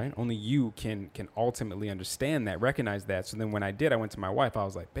 Yeah. Right? Only you can ultimately understand that, recognize that. So then when I did, I went to my wife. I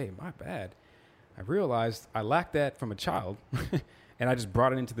was like, babe, my bad. I realized I lacked that from a child. And I just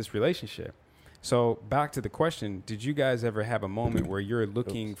brought it into this relationship. So back to the question, did you guys ever have a moment where you're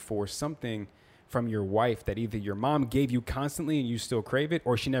looking for something from your wife that either your mom gave you constantly and you still crave it,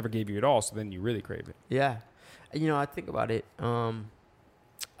 or she never gave you at all, so then you really crave it? Yeah. I think about it.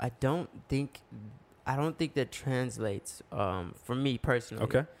 I don't think that translates for me personally.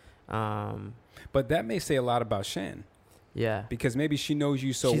 Okay. But that may say a lot about Shan, Yeah. because maybe she knows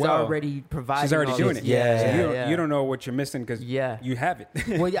you so She's well. already providing. She's already all doing this. it. Yeah. So Yeah. you don't know what you're missing because Yeah. you have it.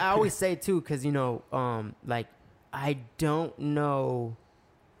 Well, yeah, I always say too, because like I don't know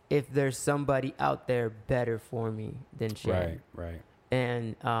if there's somebody out there better for me than Shan. Right.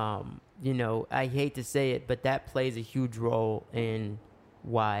 And I hate to say it, but that plays a huge role in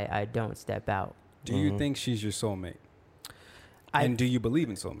why I don't step out. Do you think she's your soulmate? I- And do you believe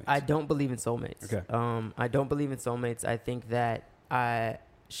in soulmates? I don't believe in soulmates. Okay. I don't believe in soulmates. I think that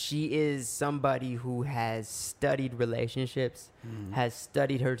she is somebody who has studied relationships, has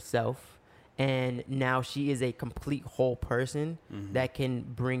studied herself, and now she is a complete whole person that can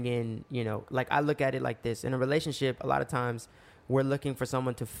bring in, like I look at it like this. In a relationship, a lot of times we're looking for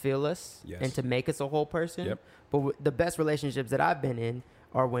someone to fill us Yes. and to make us a whole person. Yep. But the best relationships that I've been in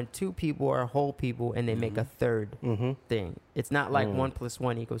are when two people are whole people and they make a third thing. It's not like 1 +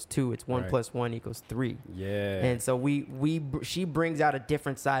 1 = 2. It's 1 Right. + 1 = 3. Yeah. And so she brings out a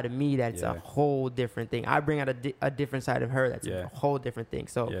different side of me that's Yeah. a whole different thing. I bring out a different side of her that's Yeah. a whole different thing.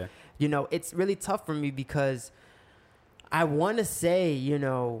 So, Yeah. it's really tough for me because I want to say,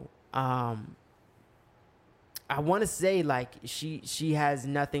 I want to say like she has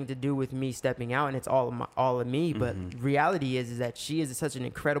nothing to do with me stepping out and it's all of me. But reality is that she is such an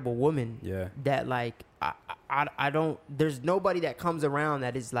incredible woman Yeah. that like I don't, there's nobody that comes around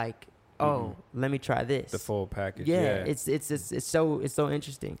that is like, oh, let me try this. The full package. Yeah, it's so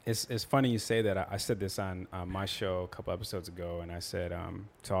interesting. It's funny you say that. I said this on my show a couple episodes ago, and I said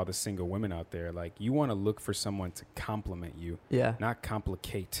to all the single women out there, like, you want to look for someone to compliment you, Yeah. not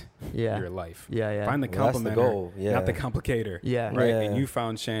complicate Yeah. your life. Yeah. Find the Well, that's the complimenter, goal, yeah. not the complicator. Yeah. Right. Yeah. And you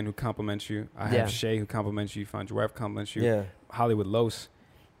found Shan who compliments you. I Yeah. have Shay who compliments you. You found your wife who compliments you. Yeah. Hollywood Los.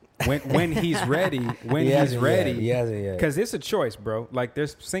 When he's ready, He hasn't yet. because it's a choice, bro. Like,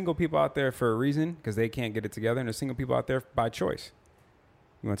 there's single people out there for a reason because they can't get it together, and there's single people out there by choice.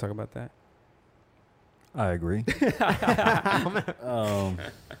 You want to talk about that? I agree.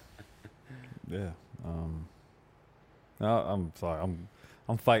 Yeah. No, I'm sorry.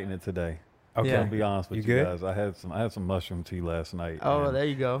 I'm fighting it today. Okay. Yeah. I'll be honest with You you, good? guys. I had some mushroom tea last night. Oh, and, there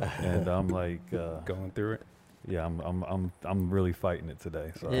you go. and I'm like, Going through it. yeah, I'm really fighting it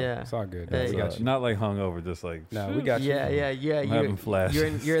today. So Yeah. It's all good. There We you got you. not like hungover, just like No, we got you. Yeah. I'm having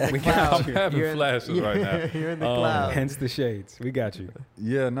flashes. You're in the We got cloud. you. I'm having You're in- flashes right now. You're in the cloud. Hence the shades. We got you.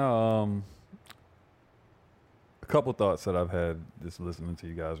 Yeah, no. A couple thoughts that I've had just listening to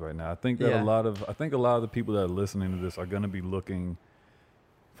you guys right now. I think that Yeah. a lot of the people that are listening to this are going to be looking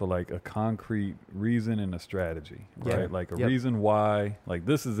for like a concrete reason and a strategy, right? Yeah. Like a Yep. reason why, like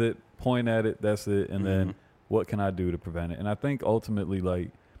this is it, point at it, that's it, and Mm-hmm. then what can I do to prevent it? And I think ultimately, like,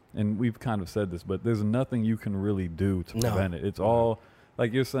 and we've kind of said this, but there's nothing you can really do to No. prevent it. It's all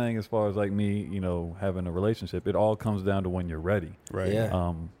like you're saying, as far as like me, having a relationship, it all comes down to when you're ready. Right.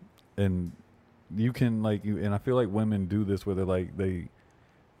 Yeah. And you can and I feel like women do this where they're like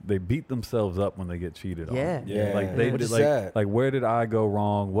they beat themselves up when they get cheated on. Yeah. Yeah. Like they Which did is like sad. like where did I go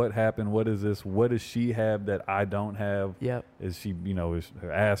wrong? What happened? What is this? What does she have that I don't have? Yep. Is she, is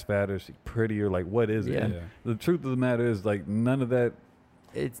her ass fatter? Is she prettier? Like what is it? Yeah. And Yeah. the truth of the matter is like none of that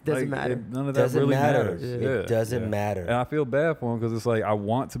It doesn't like, matter. none of that Doesn't really matter. matters. It Yeah. doesn't Yeah. matter. And I feel bad for them because it's like I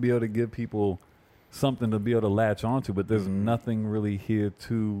want to be able to give people something to be able to latch onto, but there's nothing really here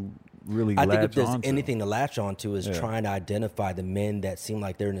to really I latch think if there's onto. anything to latch onto is Yeah. trying to identify the men that seem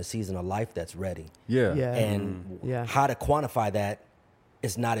like they're in a season of life that's ready. Yeah. Yeah. And Yeah. how to quantify that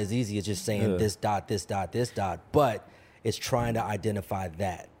is not as easy as just saying Yeah. this dot, this dot, this dot, but it's trying to identify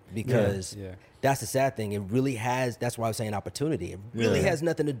that because Yeah. that's the sad thing. It really has, that's why I was saying opportunity. It really Yeah. has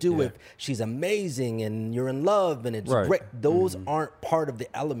nothing to do with she's amazing and you're in love and it's Right. great. Those aren't part of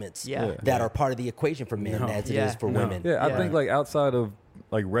the elements Yeah. that are part of the equation for men as it Yeah. is for No. women. Yeah, I Yeah. think like outside of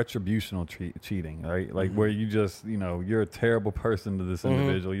like retributional cheating, right? Like where you just, you're a terrible person to this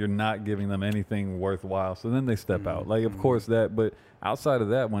individual. You're not giving them anything worthwhile. So then they step out. Like, of course that, but outside of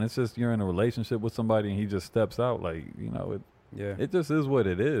that, when it's just you're in a relationship with somebody and he just steps out, like, Yeah. it just is what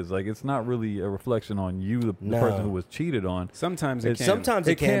it is. Like, it's not really a reflection on you, the No. person who was cheated on. Sometimes it can. Sometimes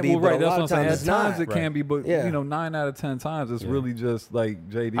it can be, well, but right, a that's lot what I'm of saying. times At it's times not. it can be, but Yeah. 9 out of 10 times it's Yeah. really just like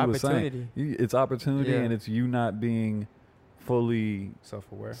JD was saying. Opportunity. It's opportunity Yeah. and it's you not being fully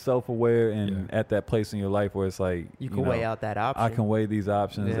self-aware and at that place in your life where it's like you can weigh out that option. I can weigh these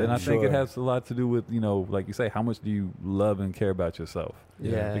options, Yeah. and I think it Sure. has a lot to do with, you know, like you say, how much do you love and care about yourself?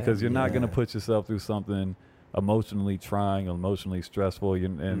 Yeah. Because you're not going to Yeah. put yourself through something emotionally trying, emotionally stressful,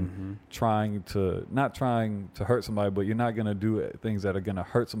 and not trying to hurt somebody, but you're not going to do things that are going to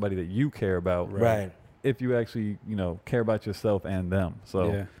hurt somebody that you care about. Right. If you actually, you know, care about yourself and them.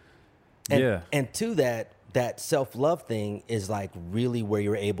 So, And, and to that self-love thing is like really where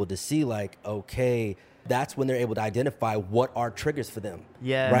you're able to see like, okay, that's when they're able to identify what are triggers for them.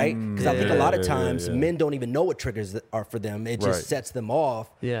 Yeah. Right? Because I think a lot of times yeah. men don't even know what triggers are for them. It just Right. sets them off.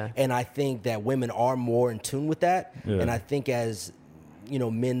 Yeah. And I think that women are more in tune with that. Yeah. And I think as, you know,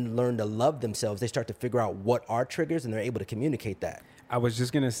 men learn to love themselves, they start to figure out what are triggers and they're able to communicate that. I was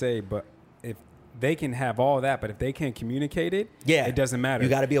just gonna say, but if they can have all that, but if they can't communicate it, Yeah. it doesn't matter. You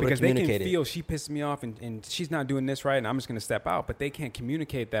gotta be able to because communicate they it. can feel she pissed me off and she's not doing this right, and I'm just gonna step out. But they can't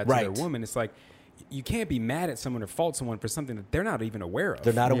communicate that to Right. their woman. It's like you can't be mad at someone or fault someone for something that they're not even aware of.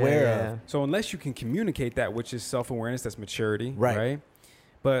 They're not aware Yeah. of. So unless you can communicate that, which is self-awareness, that's maturity, Right. right?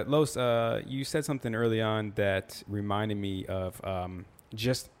 But Los, you said something early on that reminded me of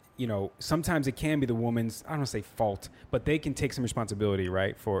just, you know, sometimes it can be the woman's, I don't want to say fault, but they can take some responsibility,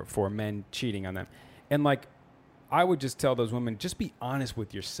 right, for men cheating on them. And like, I would just tell those women, just be honest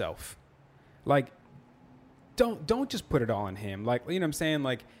with yourself. Like, don't just put it all on him. Like, you know what I'm saying?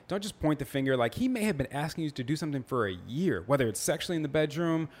 Like, don't just point the finger. Like, he may have been asking you to do something for a year, whether it's sexually in the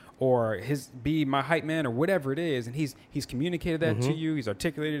bedroom or be my hype man or whatever it is. And he's communicated that to you. He's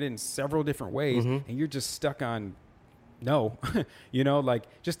articulated it in several different ways. And you're just stuck on no, you know, like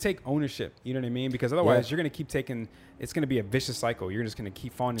just take ownership. You know what I mean? Because otherwise you're going to keep taking, it's going to be a vicious cycle. You're just going to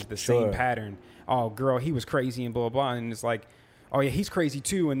keep falling into the same pattern. Oh, girl, he was crazy and blah, blah, blah. And it's like, oh yeah, he's crazy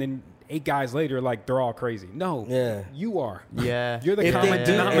too. And then 8 guys later, like they're all crazy. No, you are. Yeah. You're the If common they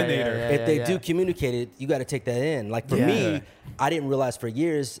do- denominator. If they do communicate it, you got to take that in. Like for me, I didn't realize for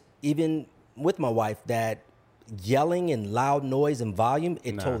years, even with my wife, that yelling and loud noise and volume,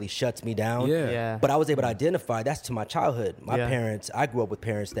 it totally shuts me down. Yeah. But I was able to identify that's to my childhood. My Yeah. parents, I grew up with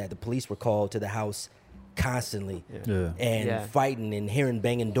parents that the police were called to the house constantly Yeah. and fighting and hearing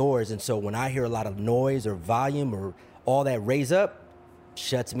banging doors. And so when I hear a lot of noise or volume or all that raise up,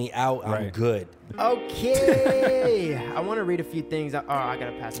 shuts me out. I'm Right. good. Okay. I want to read a few things. I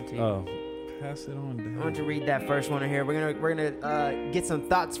gotta pass them to you. Oh, pass it on I down. want you to read that first one here. We're gonna get some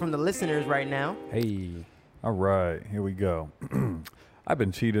thoughts from the listeners right now. Hey. All right, here we go. I've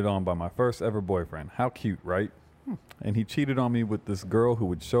been cheated on by my first ever boyfriend. How cute, right? And he cheated on me with this girl who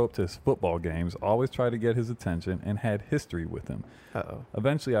would show up to his football games, always try to get his attention, and had history with him. Uh-oh.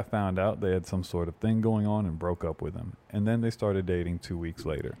 Eventually, I found out they had some sort of thing going on and broke up with him. And then they started dating 2 weeks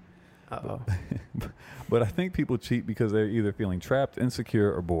later. Uh-oh. But I think people cheat because they're either feeling trapped,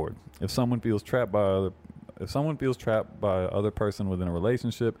 insecure, or bored. If someone feels trapped by other person within a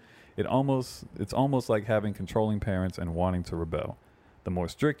relationship, it's almost like having controlling parents and wanting to rebel. The more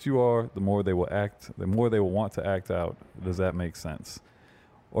strict you are, the more they will want to act out. Does that make sense?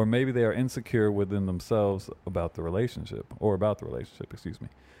 Or maybe they are insecure within themselves about the relationship. Or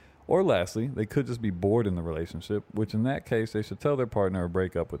lastly, they could just be bored in the relationship, which in that case, they should tell their partner or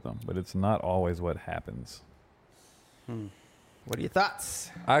break up with them. But it's not always what happens. What are your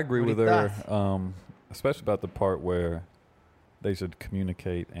thoughts? I agree What are with your her, especially about the part where they should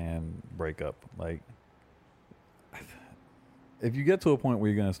communicate and break up. Like, if you get to a point where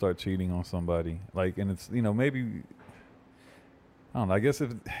you're going to start cheating on somebody, like, and it's, you know, maybe, I don't know, I guess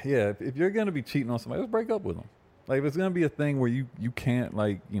if you're going to be cheating on somebody, just break up with them. Like, if it's going to be a thing where you can't,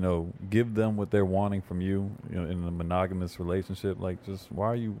 like, you know, give them what they're wanting from you, you know, in a monogamous relationship, like, just, why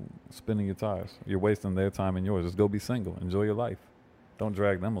are you spinning your tires? You're wasting their time and yours. Just go be single. Enjoy your life. Don't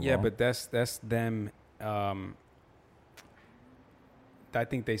drag them along. Yeah, but that's them. I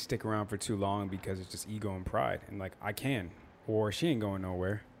think they stick around for too long because it's just ego and pride. And like, I can, or she ain't going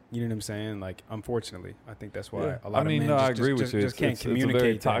nowhere. You know what I'm saying? Like, unfortunately, I think that's why a lot of men I agree with you. just can't communicate. It's a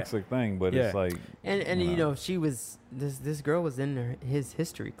very that. toxic thing, but it's like, And you know, she was this girl was in his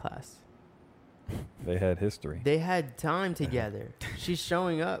history class. they had history. They had time together. She's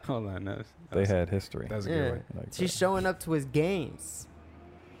showing up. Hold on, no, They had history. That was a Yeah. good one. Like She's that. showing up to his games.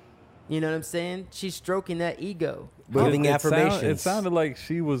 You know what I'm saying? She's stroking that ego. But Giving affirmations. It sounded like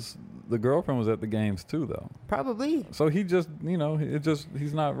the girlfriend was at the games too, though. Probably. So he just, you know,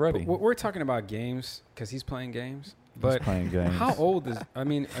 he's not ready. But we're talking about games because he's playing games. He's But playing games. how old is? I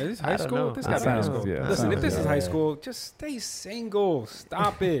mean, is this high I don't school? know. This I gotta be high don't school. know. Yeah, Listen, if sounds this is good. high school, just stay single.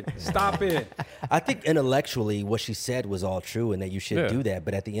 Stop it. Stop it. I think intellectually what she said was all true and that you should Yeah. do that.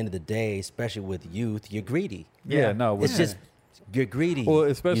 But at the end of the day, especially with youth, you're greedy. Yeah, no, It's just You're greedy. Well,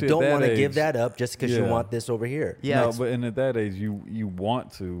 especially you at don't that want to age. give that up just because you Yeah. want this over here. Yeah, No, it's- but and at that age, you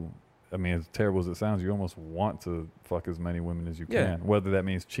want to. I mean, as terrible as it sounds, you almost want to fuck as many women as you Yeah. can, whether that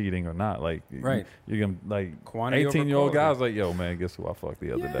means cheating or not. Like, Right. you're gonna like Quantity over 18-year-old quality. guys like, yo, man, guess who I fucked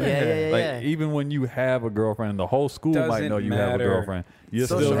the other Yeah. day? Yeah. Like, even when you have a girlfriend, the whole school might Doesn't know you have a matter. girlfriend. You're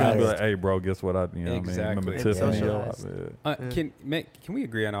still gonna be Socialized. like, hey, bro, guess what I, you know what I mean? Remember Exactly. Tiffany? Socialized. Yeah. Can we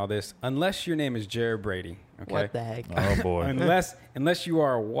agree on all this? Unless your name is Jared Brady, okay? What the heck? Oh boy. unless you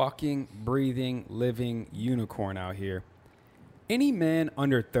are a walking, breathing, living unicorn out here, any man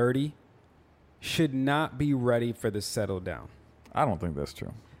under 30 should not be ready for the settle down. I don't think that's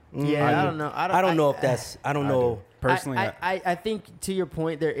true. Yeah, I don't know. I don't know if that's. I don't know. Personally, I think to your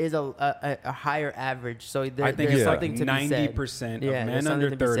point, there is a higher average. So there, I think there's it's like something to be said. 90% Yeah, of there's men something under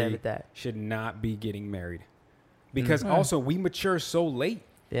to be said 30 with that. should not be getting married. Because also we mature so late.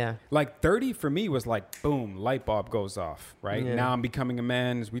 Yeah. Like 30 for me was like, boom, light bulb goes off, right? Yeah. Now I'm becoming a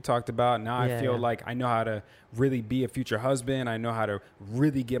man, as we talked about. Now Yeah, I feel yeah. like I know how to really be a future husband. I know how to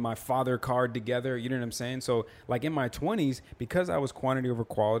really get my father card together. You know what I'm saying? So like in my 20s, because I was quantity over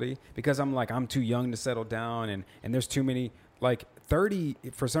quality, because I'm like, I'm too young to settle down and there's too many, like 30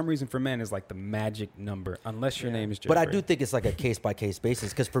 for some reason for men is like the magic number, unless your name is Jared But I Brady. do think it's like a case by case basis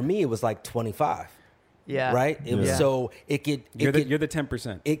because for me it was like 25, Yeah. right? It was Yeah. so it could You're the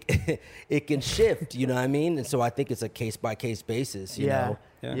 10%. it can shift. You know what I mean? And so I think it's a case by case basis. You Yeah. know?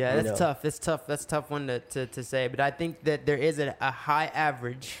 Yeah. Yeah, You that's know. tough. That's tough. That's a tough one to say. But I think that there is a high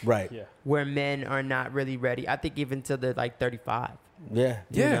average Right. Yeah. where men are not really ready. I think even till they're like 35. Yeah.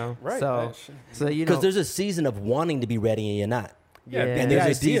 You Yeah, know? right. So you know. Because there's a season of wanting to be ready and you're not. Yeah. And the there's a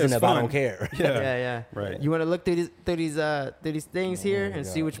idea season is of I fun. don't care. yeah. Right. You want to look through these things here my and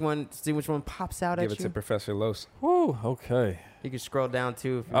see God. which one pops out Give at it you. to Professor Los. Whew, okay. You can scroll down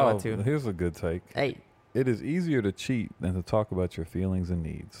too if you Oh, want to. here's a good take. Hey, It is easier to cheat than to talk about your feelings and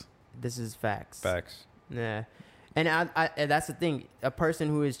needs. this is facts. Facts. Yeah, and and that's the thing. A person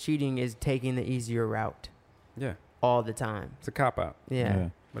who is cheating is taking the easier route Yeah. all the time. It's a cop out. Yeah.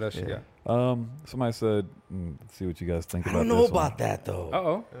 What else you Yeah. got? Somebody said, let's see what you guys think I about don't know this one. about that though.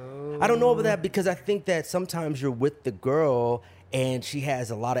 Uh-oh. I don't know about that because I think that sometimes you're with the girl and she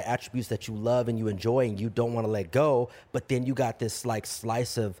has a lot of attributes that you love and you enjoy and you don't want to let go, but then you got this like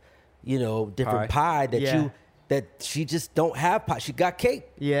slice of, different pie that Yeah. that she just don't have pie. She got cake.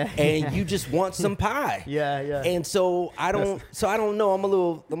 Yeah. And you just want some pie. Yeah. And so I don't know. I'm a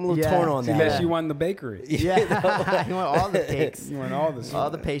little Yeah. torn on See, that. unless you won the bakery. Yeah, you want all the cakes, You want all the all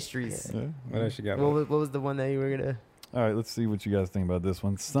the pastries. What else you got? What was the one that you were gonna? All right, let's see what you guys think about this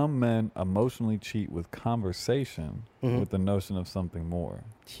one. Some men emotionally cheat with conversation with the notion of something more.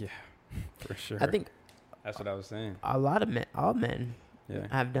 Yeah, for sure. I think that's what I was saying. a lot of men, all men, Yeah.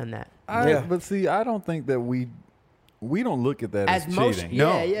 have done that. Yeah. But see, I don't think that we don't look at that as, As most, cheating. yeah,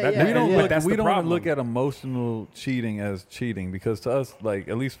 No, yeah, that- yeah. We don't yeah. look. That's We the don't problem. look at emotional cheating as cheating because to us, like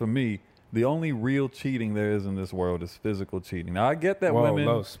at least for me, the only real cheating there is in this world is physical cheating. Now I get that Whoa, women.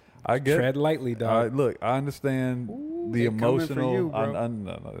 Los. I get. Tread lightly, dog. Look, I understand the they coming for emotional. you, bro.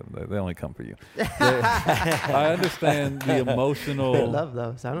 No, they only come for you. I understand the emotional. I love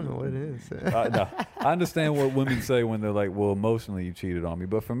those. I don't know what it is. No, I understand what women say when they're like, "Well, emotionally, you cheated on me."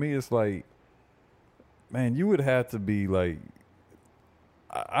 But for me, it's like, man, you would have to be like.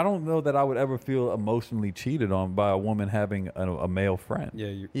 I don't know that I would ever feel emotionally cheated on by a woman having a male friend. Yeah.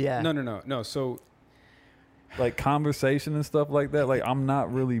 You, Yeah. No. So Like conversation and stuff like that. Like I'm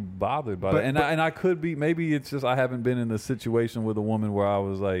not really bothered by But- it. And I could be. Maybe it's just I haven't been in a situation with a woman where I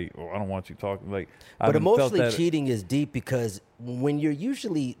was like, "Oh, I don't want you talking." Like, I But haven't felt emotionally that- cheating is deep because when you're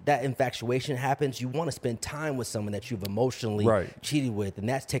usually that infatuation happens, you want to spend time with someone that you've emotionally Right. cheated with, and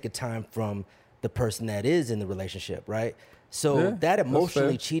that's taking time from the person that is in the relationship, right? So Yeah, that that's emotionally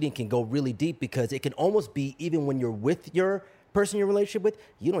fair. cheating can go really deep because it can almost be even when you're with your person you're in a relationship with,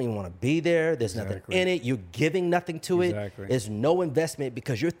 you don't even want to be there. There's nothing Exactly. in it. You're giving nothing to Exactly. it. There's no investment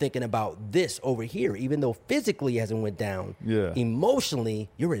because you're thinking about this over here, even though physically it hasn't went down. Yeah. Emotionally,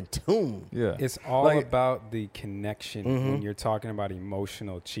 you're in tune. Yeah, it's all Like- about the connection when you're talking about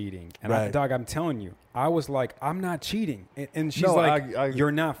emotional cheating. And Right. dog, I'm telling you, I was like, I'm not cheating. And she's No, like, I-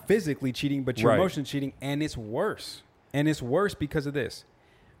 you're not physically cheating, but you're Right. emotionally cheating. And it's worse. And it's worse because of this.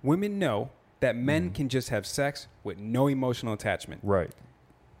 Women know that men can just have sex with no emotional attachment. right.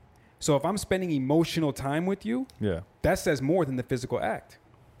 So if I'm spending emotional time with you, Yeah. that says more than the physical act.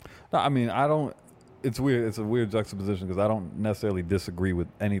 No, I mean, I don't. It's weird. It's a weird juxtaposition because I don't necessarily disagree with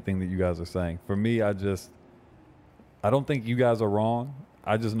anything that you guys are saying. For me, I don't think you guys are wrong.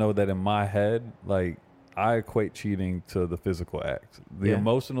 I just know that in my head, like, I equate cheating to the physical act. The Yeah.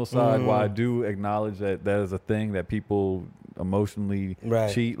 emotional side, while I do acknowledge that that is a thing that people emotionally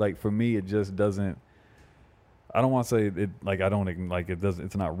Right. cheat. Like for me, it just doesn't. I don't want to say it like I don't like it doesn't.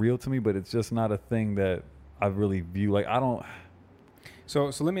 It's not real to me, but it's just not a thing that I really view. Like I don't. So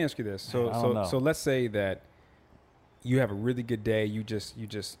let me ask you this. I don't know. So let's say that you have a really good day. You just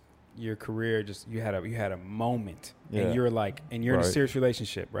your career just you had a moment, Yeah. and you're like, and you're in a Right. serious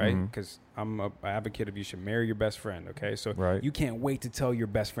relationship, right? Mhm. Because I'm a advocate of you should marry your best friend. Okay, so Right. you can't wait to tell your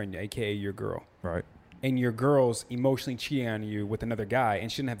best friend, aka your girl, Right. and your girl's emotionally cheating on you with another guy,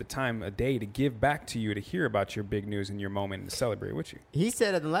 and she didn't have the time a day to give back to you to hear about your big news and your moment and to celebrate with you. He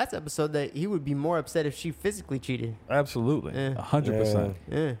said in the last episode that he would be more upset if she physically cheated. Absolutely. Yeah. 100%.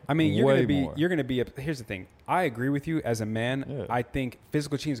 Yeah. I mean, you're Way gonna be more. Here's the thing. I agree with you as a man. Yeah. I think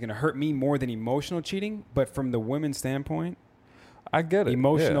physical cheating is gonna hurt me more than emotional cheating. But from the women's standpoint, I get it.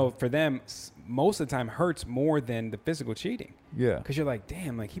 emotional for them most of the time hurts more than the physical cheating. Yeah. Because you're like,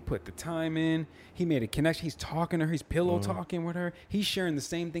 damn, like he put the time in, he made a connection, he's talking to her, he's pillow Mm-hmm. talking with her, he's sharing the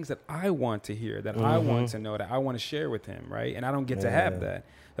same things that I want to hear, that I want to know, that I want to share with him, right? And I don't get to have that.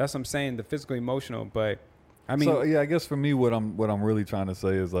 That's what I'm saying, the physical, emotional. But I mean, so yeah, I guess for me, what I'm really trying to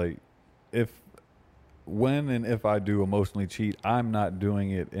say is like, when and if I do emotionally cheat, I'm not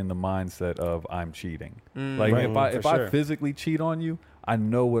doing it in the mindset of I'm cheating. Like Right, if for I sure. physically cheat on you, I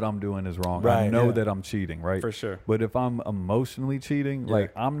know what I'm doing is wrong. I Right, know yeah. that I'm cheating, right? For sure. But if I'm emotionally cheating, Yeah.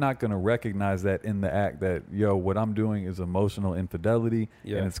 like I'm not gonna recognize that in the act that what I'm doing is emotional infidelity,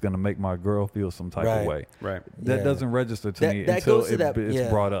 Yeah. and it's gonna make my girl feel some type Right. of way. right. That Yeah. doesn't register to That- me that until goes to that- it's yeah.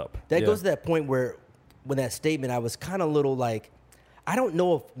 brought up. That Yeah. goes to that point where, when that statement, I was kind of little like, I don't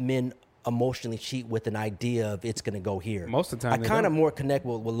know if men emotionally cheat with an idea of it's going to go here. Most of the time I they kind of don't. more connect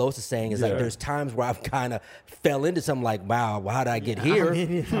with what Los is saying. Is like Yeah. there's times where I've kind of fell into something like, wow, how did I get here? I've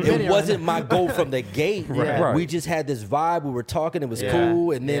been It here. wasn't my goal from the gate. Right. We just had this vibe. We were talking. It was Yeah.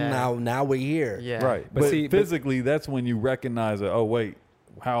 cool, and then Yeah. now we're here. Yeah. Right. But But, see, physically, that's when you recognize that, oh, wait,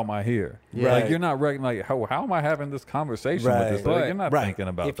 how am I here? Yeah. Like, Right. you're not like, how am I having this conversation Right. with this? Like, But- you're not right. thinking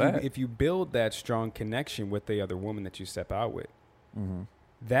about if that. if you build that strong connection with the other woman that you step out with, Mm-hmm.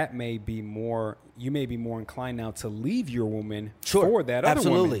 that may be more. You may be more inclined now to leave your woman Sure. for that other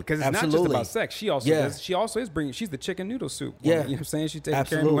woman, Absolutely. because it's not just Absolutely. about sex. She also Yeah. does, she also is bringing. She's the chicken noodle soup. Yeah. woman, you know what I'm saying. She's taking care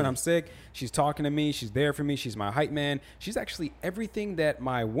of me Absolutely. when I'm sick. She's talking to me. She's there for me. She's my hype man. She's actually everything that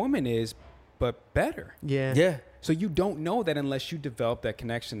my woman is, but better. Yeah. Yeah. So you don't know that unless you develop that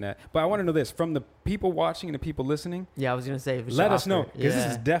connection. But I want to know this from the people watching and the people listening. Yeah, I was gonna say. if we should Let us know, offer- because yeah.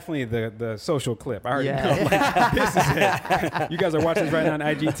 this is definitely the social clip. I already Yeah. know. Like, this is it. You guys are watching this right now on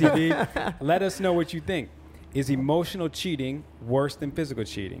IGTV. Let us know what you think. Is emotional cheating worse than physical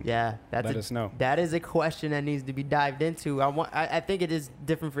cheating? Yeah, that's Let us know. That is a question that needs to be dived into. I think it is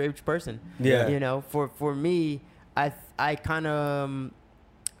different for each person. Yeah. You know, for me, I kind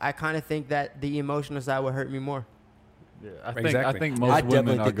of think that the emotional side would hurt me more. I Exactly. think I most women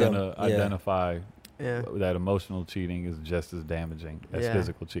definitely are think them- going to yeah. identify Yeah. that emotional cheating is just as damaging as Yeah.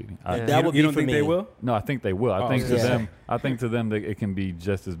 physical cheating. Yeah. That you would you be don't for think me. they will? No, I think they will. Oh, I think to yeah. them, that it can be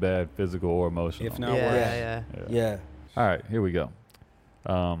just as bad, physical or emotional. If not yeah, worse. yeah. Yeah. All right, here we go.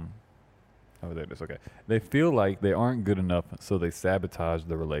 Oh, there it is. Okay. They feel like they aren't good enough, so they sabotage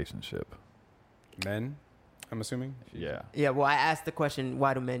the relationship. Men, I'm assuming. Yeah. Yeah, well, I asked the question,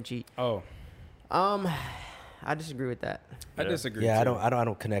 why do men cheat? Oh, I disagree with that. I Yeah. disagree. Yeah. too. I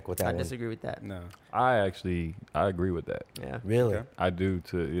don't connect with that I one. disagree with that. No. I agree with that. Yeah. Really? Okay. I do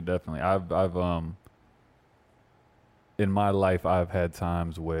too. Definitely. I've in my life, I've had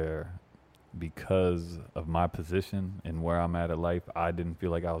times where, because of my position and where I'm at in life, I didn't feel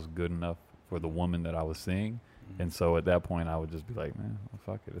like I was good enough for the woman that I was seeing. And so at that point, I would just be like, man, well,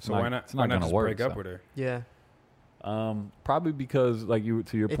 fuck it. It's So not, why not? It's Why not not gonna just work. break up so. with her? Yeah. Probably because, like to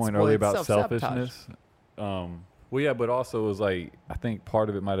your It's- point well, earlier it's about self-sabotage. selfishness. Well, yeah, but also it was like, I think part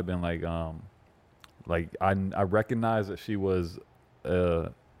of it might have been like I recognized that she was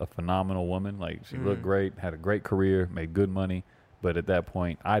a phenomenal woman. Like she looked great, had a great career, made good money. But at that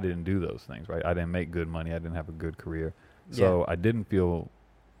point, I didn't do those things, right? I didn't make good money. I didn't have a good career. So I didn't feel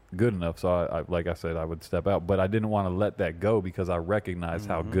good enough. So I like I said, I would step out. But I didn't want to let that go because I recognized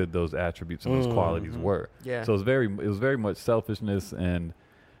how good those attributes and those qualities were. Yeah. So it was very much selfishness and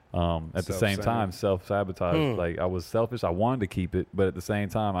at the same Self-centered. time self-sabotage. Like I was selfish. I wanted to keep it, but at the same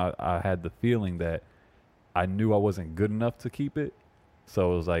time I had the feeling that I knew I wasn't good enough to keep it.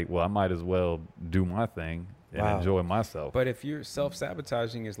 So it was like, well, I might as well do my thing and Wow. enjoy myself. But if you're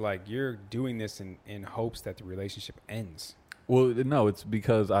self-sabotaging, is like you're doing this in hopes that the relationship ends. Well, no, it's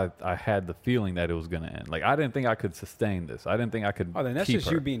because I had the feeling that it was going to end. Like I didn't think I could sustain this. I didn't think I could Oh, then that's keep just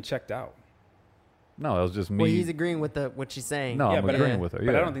her. you being checked out. No, it was just me. Well, he's agreeing with what she's saying. No, I'm but agreeing with her. But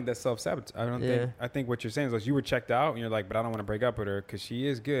I yeah. don't think that's self-sabotage. Yeah. I think what you're saying is like you were checked out and you're like, but I don't want to break up with her because she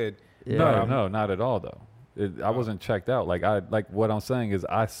is good. Yeah. But No, not at all though. I wasn't checked out. Like what I'm saying is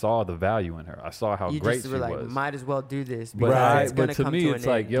I saw the value in her. I saw how You great just she were like, was. might as well do this. But, because it's but gonna to come me, to it's an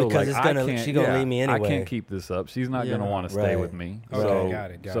like, end. yo, Because like it's I gonna- can't, she gonna leave me I anyway. can't keep this up. She's not Yeah. gonna want to stay Right. with me. Okay, so,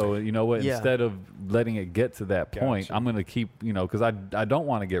 got it. so you know what? Yeah. Instead of letting it get to that point, Gotcha. I'm gonna keep, because I don't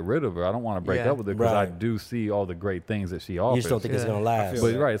want to get rid of her. I don't want to break Yeah. up with her because I Right. do see all the great things that she You offers. just don't think it's Yeah. gonna last. feel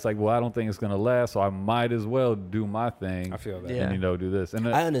But that. right, it's like, well, I don't think it's gonna last, so I might as well do my thing. I feel that. Yeah. And do this. And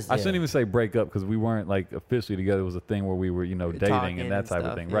I understand. I shouldn't even say break up because we weren't like officially together. It was a thing where we were, dating Talking and that and type of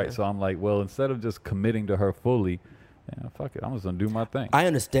stuff, thing. yeah. Right. So I'm like, well, instead of just committing to her fully, fuck it, I'm just gonna do my thing. I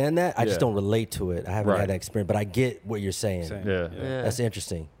understand that. I just Yeah. don't relate to it. I haven't Right. had that experience, but I get what you're saying. Same. Yeah. Yeah. That's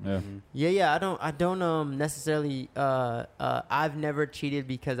interesting. Yeah. Yeah. I don't necessarily. I've never cheated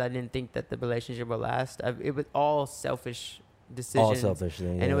because I didn't think that the relationship would last. It was all selfish decisions. All selfish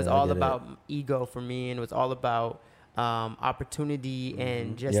thing, and it was yeah, I all get it. about ego for me, and it was all about opportunity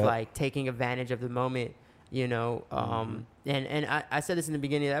and just Yep. like taking advantage of the moment. And I said this in the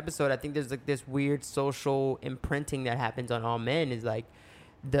beginning of the episode. I think there's like this weird social imprinting that happens on all men. Is like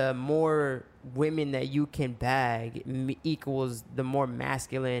the more women that you can bag equals the more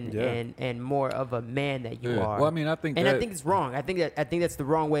masculine Yeah. and more of a man that you Yeah. are. Well, I mean, I think and that, I think it's wrong. I think that's the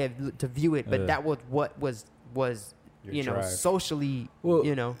wrong way to view it. But Yeah. that was what was Your drive. socially Well,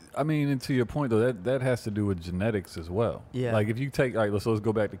 I mean, and to your point though, that has to do with genetics as well. Yeah. Like if you take, all right, let's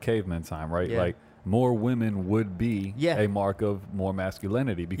go back to caveman time, right? Yeah. Like more women would be Yeah. a mark of more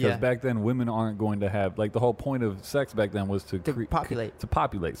masculinity because Yeah. back then women aren't going to have, like the whole point of sex back then was to populate. to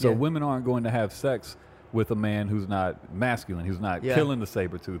populate. So Yeah. women aren't going to have sex with a man who's not masculine, who's not Yeah. killing the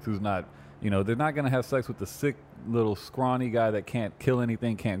saber tooth, who's not, they're not going to have sex with the sick little scrawny guy that can't kill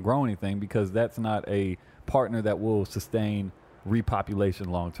anything, can't grow anything, because that's not a partner that will sustain repopulation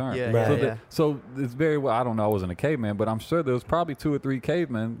long term. Yeah, Right. So, yeah. so it's very well. I don't know. I wasn't a caveman, but I'm sure there was probably 2 or 3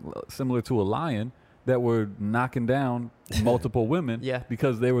 cavemen similar to a lion that were knocking down multiple women. Yeah.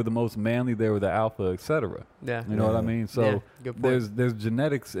 Because they were the most manly, they were the alpha, etc. Yeah. You know what I mean? So Yeah, good point. there's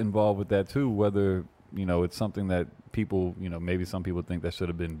genetics involved with that too. Whether it's something that people, maybe some people think that should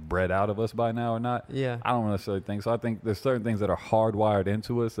have been bred out of us by now or not. Yeah. I don't necessarily think so. I think there's certain things that are hardwired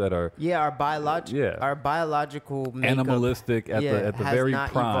into us that are Yeah, our Yeah. biological makeup animalistic at the has very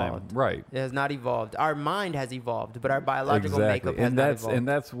not prime. evolved. Right. It has not evolved. Our mind has evolved, but our biological makeup has and not that's evolved. and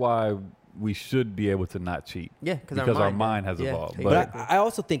that's why we should be able to not cheat. Yeah, because our mind has yeah. evolved. But I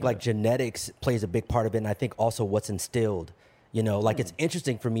also think like genetics plays a big part of it, and I think also what's instilled. Like it's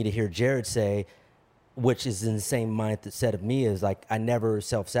interesting for me to hear Jared say, which is in the same mindset of me, is like I never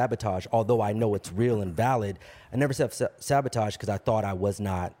self-sabotage, although I know it's real and valid. I never self-sabotage because I thought I was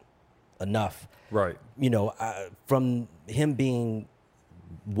not enough. Right. From him being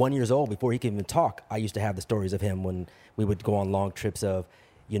 1 year old, before he could even talk, I used to have the stories of him when we would go on long trips of,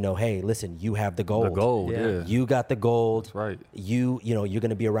 hey, listen, you have the gold. The gold, Yeah. yeah. You got the gold. That's right. You're going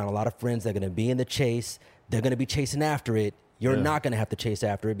to be around a lot of friends that are going to be in the chase. They're going to be chasing after it. You're Yeah. not going to have to chase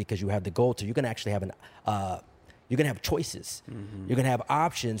after it because you have the gold. So you're going to actually have you're going to have choices. You're going to have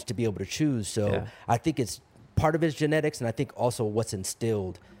options to be able to choose. So Yeah. I think it's part of his genetics, and I think also what's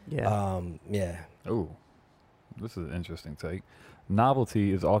instilled. Yeah. Yeah. Ooh, this is an interesting take.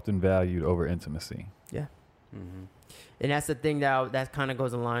 Novelty is often valued over intimacy. Yeah. And that's the thing that kind of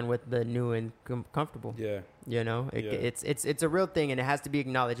goes in line with the new and comfortable. Yeah. Yeah. Yeah. It's a real thing, and it has to be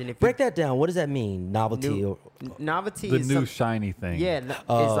acknowledged. And if Break that down. What does that mean? Novelty. New- novelty The is new some- shiny thing. Yeah,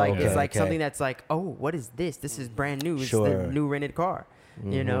 Oh, it's like okay. something that's like, oh, what is this? This is brand new. It's Sure. the new rented car,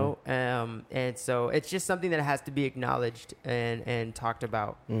 and so it's just something that has to be acknowledged and talked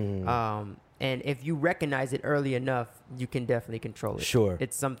about. And if you recognize it early enough, you can definitely control it. Sure.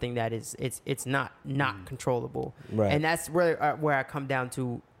 It's something that it's not controllable. Right. And that's where I come down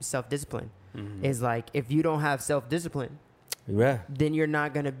to self-discipline. Is like if you don't have self-discipline, Yeah. then you're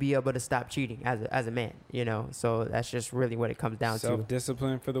not gonna be able to stop cheating as a man. So that's just really what it comes down to.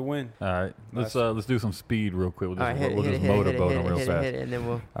 Self-discipline for the win. All right. Let's do some speed real quick. We'll All right, just, hit we'll it, just hit it, hit it, motorboat hit them it, real hit it, fast. hit it, and then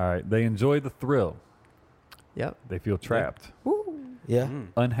we'll. All right. They enjoy the thrill. Yep. They feel trapped. Yeah.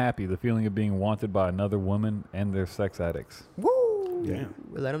 Unhappy. The feeling of being wanted by another woman and their sex addicts. Woo! Yeah.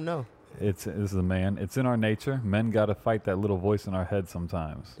 Let them know. This is a man. It's in our nature. Men got to fight that little voice in our head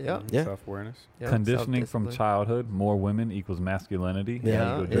sometimes. Yep. Yeah. Self-awareness. Yep. Conditioning from Self-discipline. childhood. More women equals masculinity.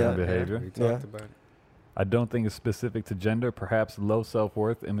 Yeah. Ego-driven Yeah. behavior. We talked about it. I don't think it's specific to gender. Perhaps low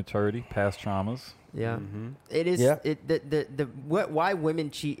self-worth, immaturity, past traumas. Yeah, Mm-hmm. it is. Yeah. Why women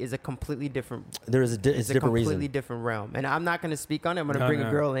cheat is a completely different. There is it's It's a a different completely reason. different realm, and I'm not going to speak on it. I'm going to No, bring no.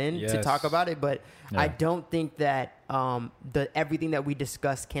 a girl in to Yes. talk about it, but I Yeah. don't think that everything that we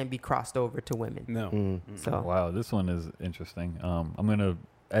discuss can be crossed over to women. No. Mm. So Wow, this one is interesting. I'm gonna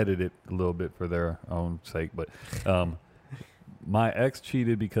edit it a little bit for their own sake, but my ex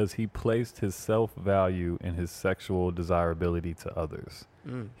cheated because he placed his self-value in his sexual desirability to others.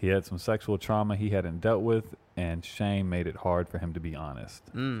 He had some sexual trauma he hadn't dealt with, and shame made it hard for him to be honest.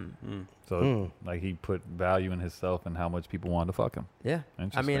 So, like, he put value in himself and how much people wanted to fuck him. yeah, I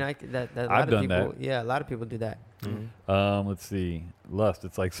Interesting. mean, a lot I've of done people. that. Yeah, a lot of people do that. Let's see. Lust.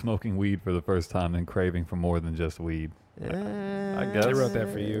 It's like smoking weed for the first time and craving for more than just weed. I guess. They wrote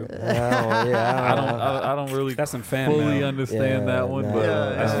that for you. I don't really That's some fan fully mail. understand Yeah, that one, no. but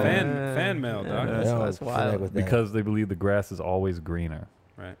That's Yeah. fan mail, dog. Yeah. That's don't wild. connect with that. because they believe the grass is always greener.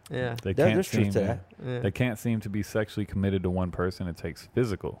 Right. Yeah, They There- can't there's truth seem to that. yeah, They can't seem to be sexually committed to one person. It takes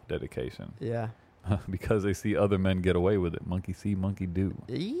physical dedication yeah. because they see other men get away with it. Monkey see, monkey do.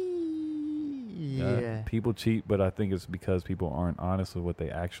 Yeah. People cheat, but I think it's because people aren't honest with what they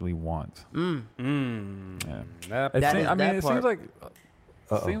actually want. Mm. Yeah. That, It That seems- is- I mean, that it part. seems like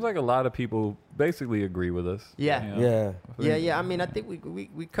Uh-oh. seems like a lot of people basically agree with us. Yeah. you know? Yeah. Yeah, yeah. I mean, I think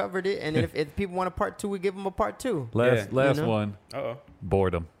we covered it, and then if people want a part two, we give them a part two. Last Yeah. last You know? one, Uh-oh.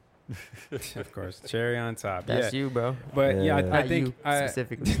 boredom. Of course. Cherry on top. That's yeah. you, bro. But yeah, Yeah. I Not think you I,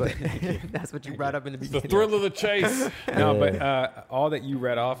 specifically, but that's what you brought up in the The beginning. thrill of the chase. no, but Yeah. all that you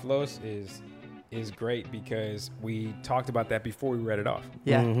read off, Los, is great because we talked about that before we read it off.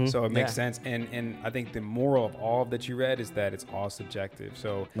 Yeah. Mhm. So it makes Yeah. sense, and I think the moral of all that you read is that it's all subjective.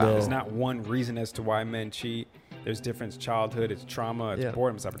 So Yeah. there's not one reason as to why men cheat. There's different childhood, it's trauma, it's Yeah.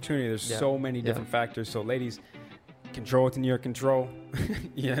 boredom, it's opportunity. There's Yeah. so many Yeah. different factors. So ladies, control what's in your control.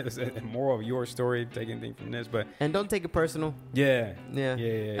 Yeah, it's a moral of your story. Take anything from this, but And don't take it personal. yeah, Yeah.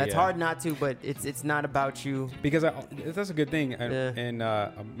 yeah. That's hard not to, but it's not about you. Because that's a good thing, and, Yeah.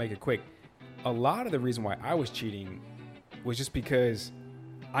 I'll make it quick. A lot of the reason why I was cheating was just because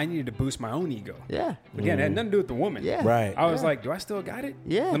I needed to boost my own ego. Yeah. Again, it had nothing to do with the woman. Yeah. Right. I was Yeah. like, do I still got it?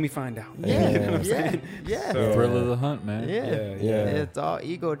 Yeah. Let me find out. Yeah. You know what I'm yeah. saying? Yeah. So- Thrill of the hunt, man. Yeah. Yeah. It's all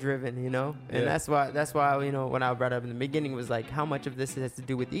ego driven, you know? And Yeah. that's why, you know, when I brought up in the beginning was like how much of this has to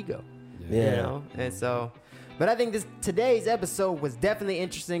do with ego. Yeah. You know? And so but I think today's episode was definitely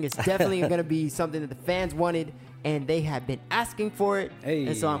interesting. It's definitely gonna be something that the fans wanted and they have been asking for it. Hey.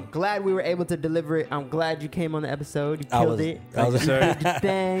 And so I'm glad we were able to deliver it. I'm glad you came on the episode. You I killed was- it. I was- You did your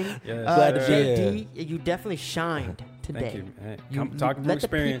thing. Yes, Glad to sir. be here. JD, you definitely shined today. Thank you. Hey, You, come talking from let the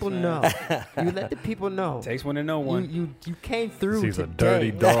experience, people man. know. You let the people know. Takes one to know one. You came through He's a today.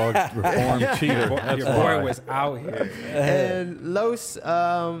 dirty dog, reformed cheater. Your boy, That's your why. boy was out here. And Los,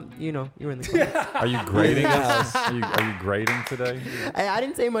 you know, you were in the club. Are you grading us? Are you grading today? I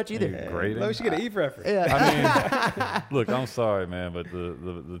didn't say much either. Are you grading? Lo, she get an E for effort. Yeah. I mean, look, I'm sorry, man, but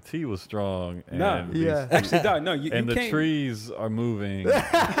the tea was strong. And No. these- Yeah. Actually, dog, no, you and the can't. trees are moving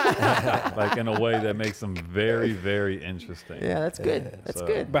like in a way that makes them very, very interesting. Yeah, that's good. That's So-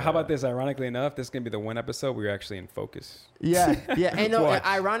 good. But how about this? Ironically enough, this is gonna be the one episode where you're actually in focus. Yeah, yeah. And no, Watch.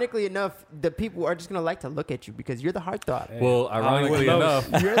 ironically enough, the people are just gonna like to look at you because you're the heart thought. Well, ironically Hollywood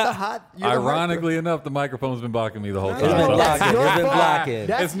enough, You're the hot. You're the heart ironically enough, the microphone's been blocking me the whole thought. It's time. been so- That's blocking. your It's been fault. blocking.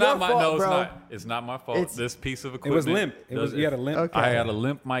 That's It's not your my fault, no, it's bro. not. It's not my fault. It's- This piece of It equipment. was limp. You had a limp. Okay. I had a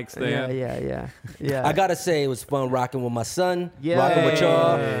limp mic Yeah, stand. yeah. I gotta say it was fun rocking with my son, Yeah. rocking with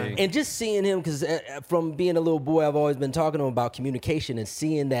y'all, Hey. and just seeing him because from being a little boy, I've always been talking to him about communication and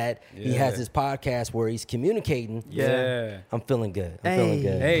seeing that he Yeah. has this podcast where he's communicating. Yeah. I'm feeling good. I'm feeling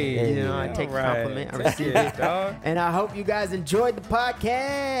good. Hey. You know, I take the All right. compliment. I Take receive it, it. dog. And I hope you guys enjoyed the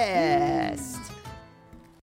podcast.